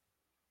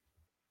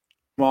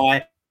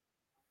why,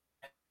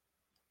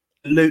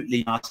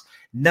 absolutely not,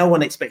 no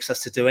one expects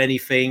us to do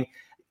anything.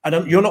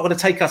 You're not going to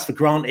take us for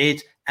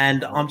granted,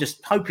 and I'm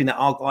just hoping that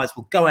our guys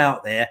will go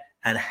out there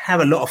and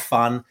have a lot of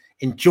fun,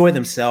 enjoy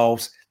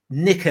themselves,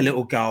 nick a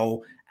little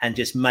goal, and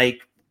just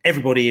make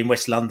everybody in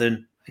West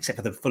London, except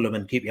for the Fulham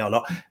and QPR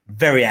lot,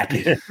 very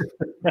happy.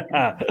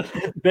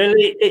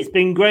 Billy, it's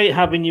been great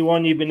having you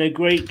on. You've been a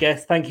great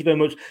guest. Thank you very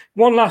much.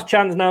 One last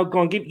chance now. Go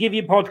on, give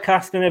your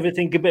podcast and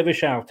everything a bit of a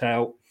shout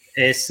out.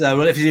 Yes,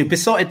 well, if you do,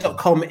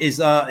 besotted.com is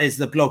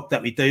the blog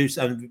that we do.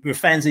 So we're a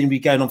fanzine, we're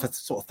going on for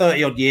sort of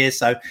 30 odd years.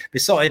 So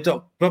Besotted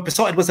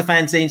was a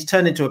fanzine, it's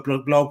turned into a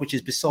blog, which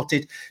is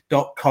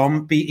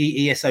besotted.com,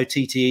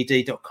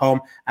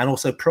 BEESOTTED.com, and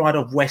also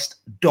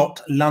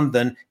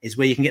prideofwest.london is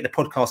where you can get the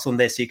podcast on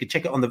there. So you can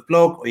check it on the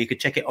blog or you can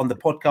check it on the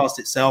podcast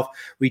itself.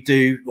 We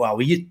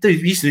used to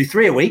do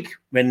 3 a week.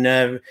 When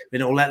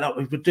all that,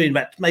 we're doing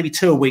about maybe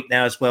 2 a week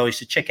now as well. You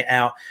should check it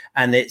out,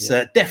 and it's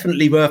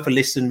definitely worth a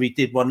listen. We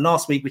did one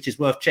last week, which is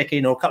worth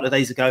checking, or a couple of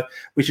days ago,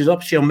 which was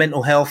obviously on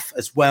mental health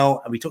as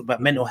well. And we talked about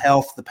mental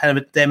health, the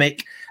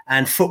pandemic,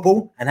 and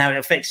football, and how it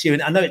affects you.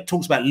 And I know it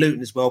talks about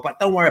Luton as well, but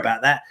don't worry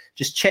about that.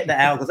 Just check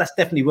that out because that's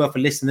definitely worth a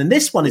listen. And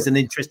this one is an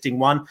interesting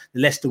one, the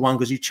Leicester one,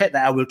 because you check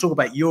that out. We'll talk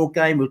about your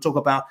game. We'll talk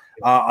about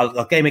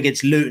our game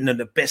against Luton and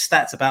the best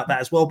stats about that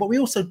as well. But we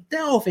also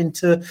delve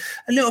into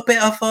a little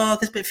bit of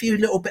there's a few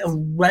little bit of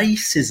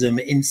racism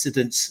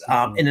incidents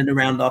in and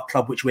around our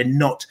club, which we're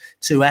not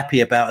too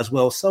happy about as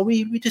well. So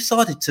we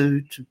decided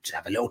to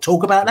have a little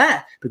talk about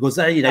that because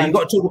you've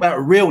got to talk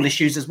about real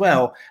issues as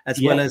well as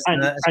you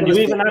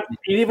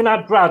even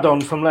had Brad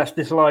on from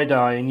Leicester Till I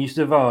Die, and you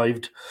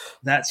survived.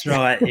 That's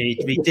right,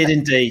 we did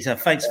indeed. So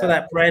thanks for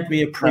that, Brad.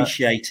 We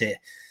appreciate it.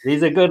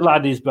 He's a good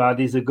lad, he's Brad.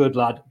 He's a good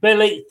lad.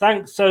 Billy,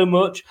 thanks so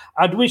much.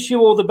 I'd wish you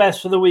all the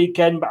best for the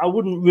weekend, but I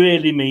wouldn't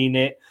really mean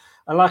it.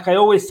 And like I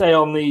always say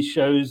on these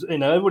shows,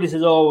 everybody says,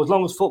 as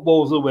long as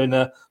football's the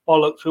winner,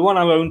 bollocks, we want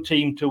our own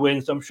team to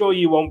win. So I'm sure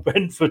you want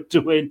Brentford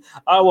to win.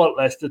 I want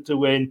Leicester to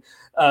win.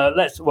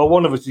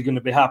 One of us is going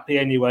to be happy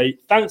anyway.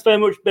 Thanks very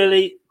much,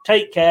 Billy.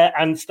 Take care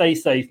and stay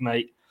safe,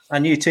 mate.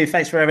 And you too.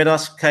 Thanks for having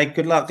us. Okay,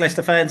 good luck,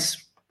 Leicester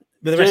fans,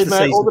 with the rest of the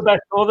mate.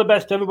 season. All the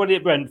best to everybody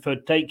at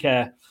Brentford. Take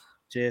care.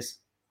 Cheers.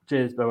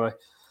 Cheers, bye-bye.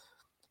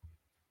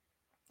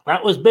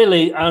 That was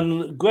Billy,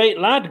 and great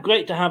lad.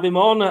 Great to have him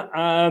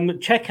on.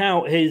 Check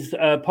out his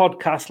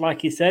podcast,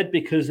 like he said,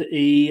 because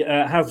he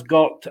has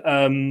got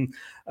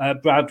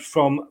Brad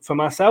from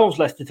ourselves,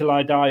 Leicester Till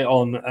I Die,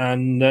 on,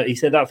 and he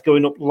said that's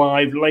going up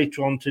live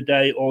later on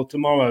today or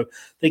tomorrow.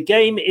 The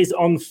game is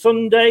on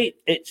Sunday.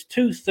 It's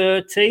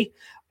 2:30.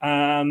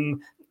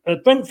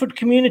 At Brentford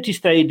Community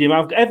Stadium.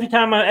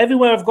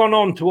 Everywhere I've gone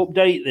on to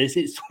update this,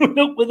 it's coming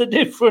up with a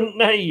different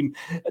name.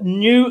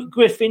 New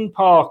Griffin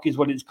Park is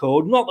what it's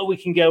called. Not that we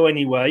can go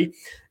anyway.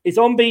 It's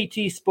on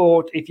BT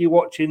Sport if you're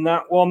watching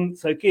that one.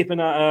 So keep an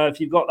eye if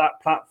you've got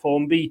that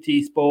platform,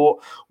 BT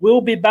Sport.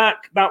 We'll be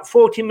back about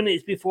 40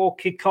 minutes before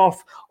kickoff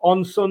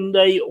on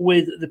Sunday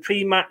with the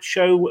pre-match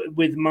show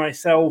with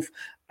myself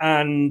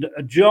and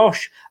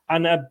Josh,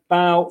 and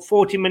about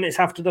 40 minutes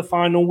after the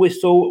final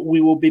whistle,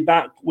 we will be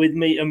back with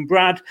me and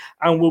Brad,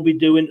 and we'll be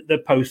doing the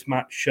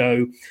post-match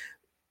show.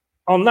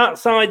 On that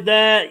side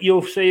there,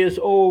 you'll see us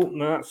all. On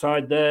that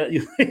side there,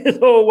 you'll see us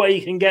all where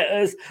you can get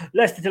us.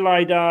 Leicester Till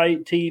I Die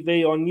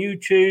TV on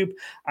YouTube,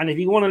 and if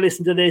you want to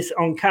listen to this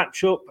on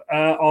catch-up,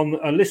 on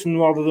listen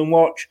rather than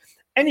watch,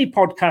 any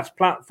podcast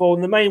platform,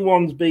 the main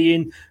ones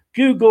being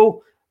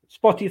Google,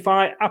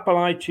 Spotify, Apple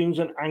iTunes,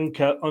 and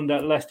Anchor under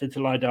Leicester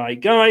Till I Die.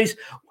 Guys,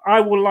 I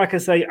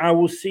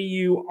will see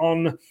you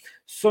on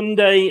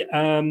Sunday,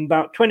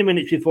 about 20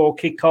 minutes before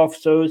kickoff.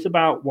 So it's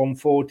about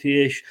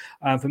 1:40-ish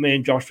for me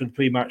and Josh for the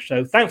pre-match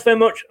show. Thanks very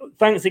much.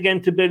 Thanks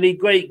again to Billy.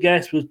 Great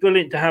guest. It was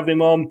brilliant to have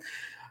him on.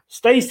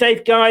 Stay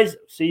safe, guys.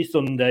 See you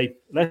Sunday.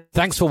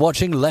 Thanks for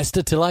watching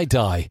Leicester Till I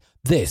Die.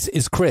 This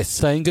is Chris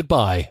saying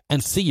goodbye,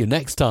 and see you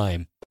next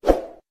time.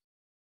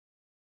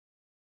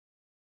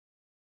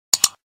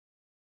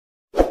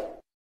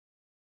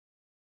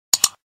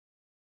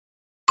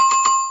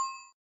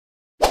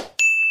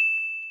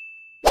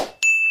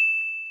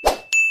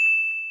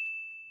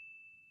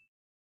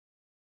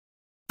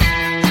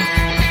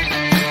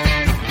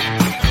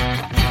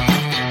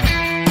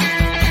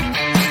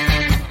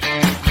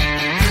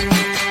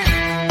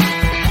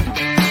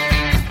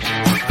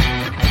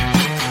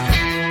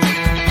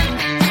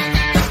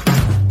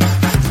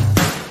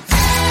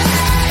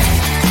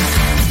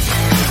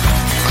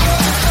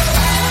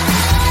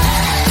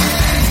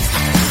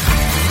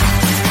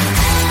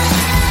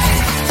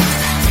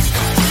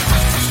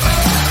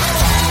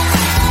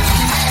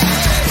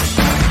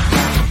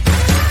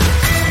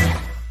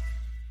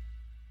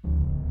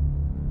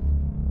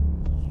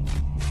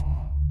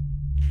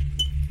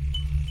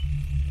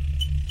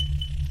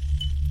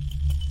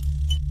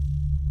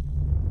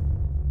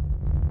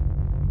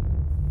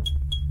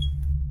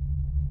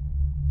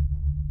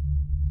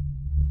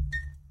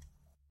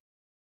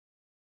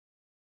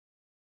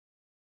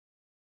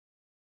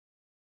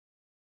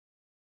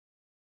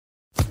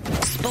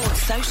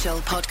 Social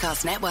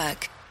Podcast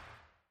Network.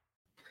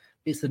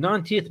 It's the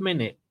 90th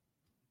minute.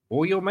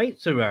 All your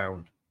mates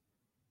around.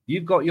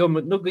 You've got your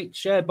McNugget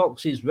share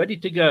boxes ready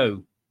to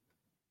go.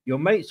 Your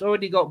mates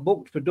already got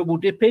booked for double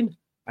dipping,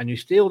 and you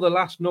steal the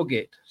last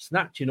nugget,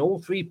 snatching all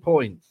 3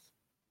 points.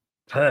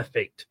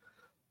 Perfect.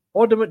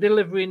 Order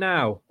McDelivery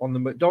now on the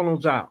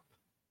McDonald's app.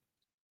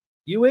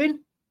 You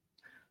in?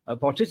 At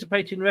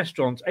participating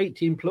restaurants,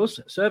 18 plus,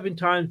 serving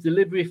times,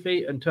 delivery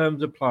fee and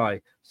terms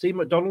apply. See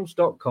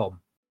mcdonalds.com.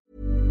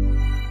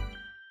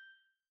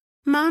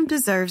 Mom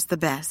deserves the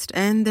best,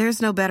 and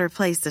there's no better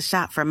place to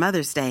shop for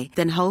Mother's Day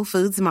than Whole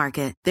Foods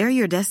Market. They're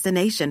your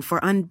destination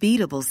for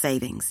unbeatable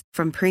savings,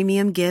 from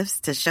premium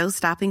gifts to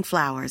show-stopping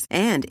flowers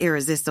and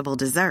irresistible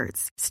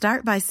desserts.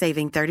 Start by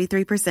saving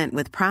 33%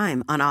 with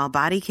Prime on all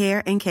body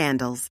care and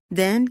candles.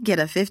 Then get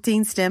a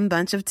 15-stem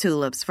bunch of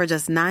tulips for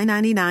just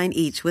 $9.99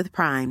 each with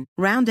Prime.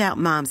 Round out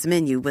Mom's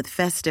menu with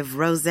festive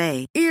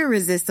rosé,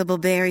 irresistible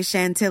berry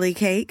chantilly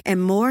cake,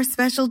 and more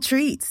special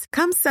treats.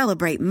 Come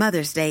celebrate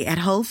Mother's Day at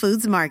Whole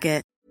Foods Market.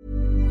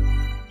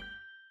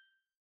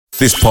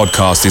 This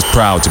podcast is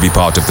proud to be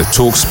part of the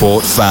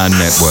TalkSport Fan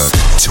Network.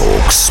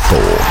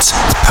 TalkSport.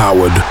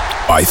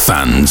 Powered by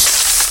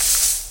fans.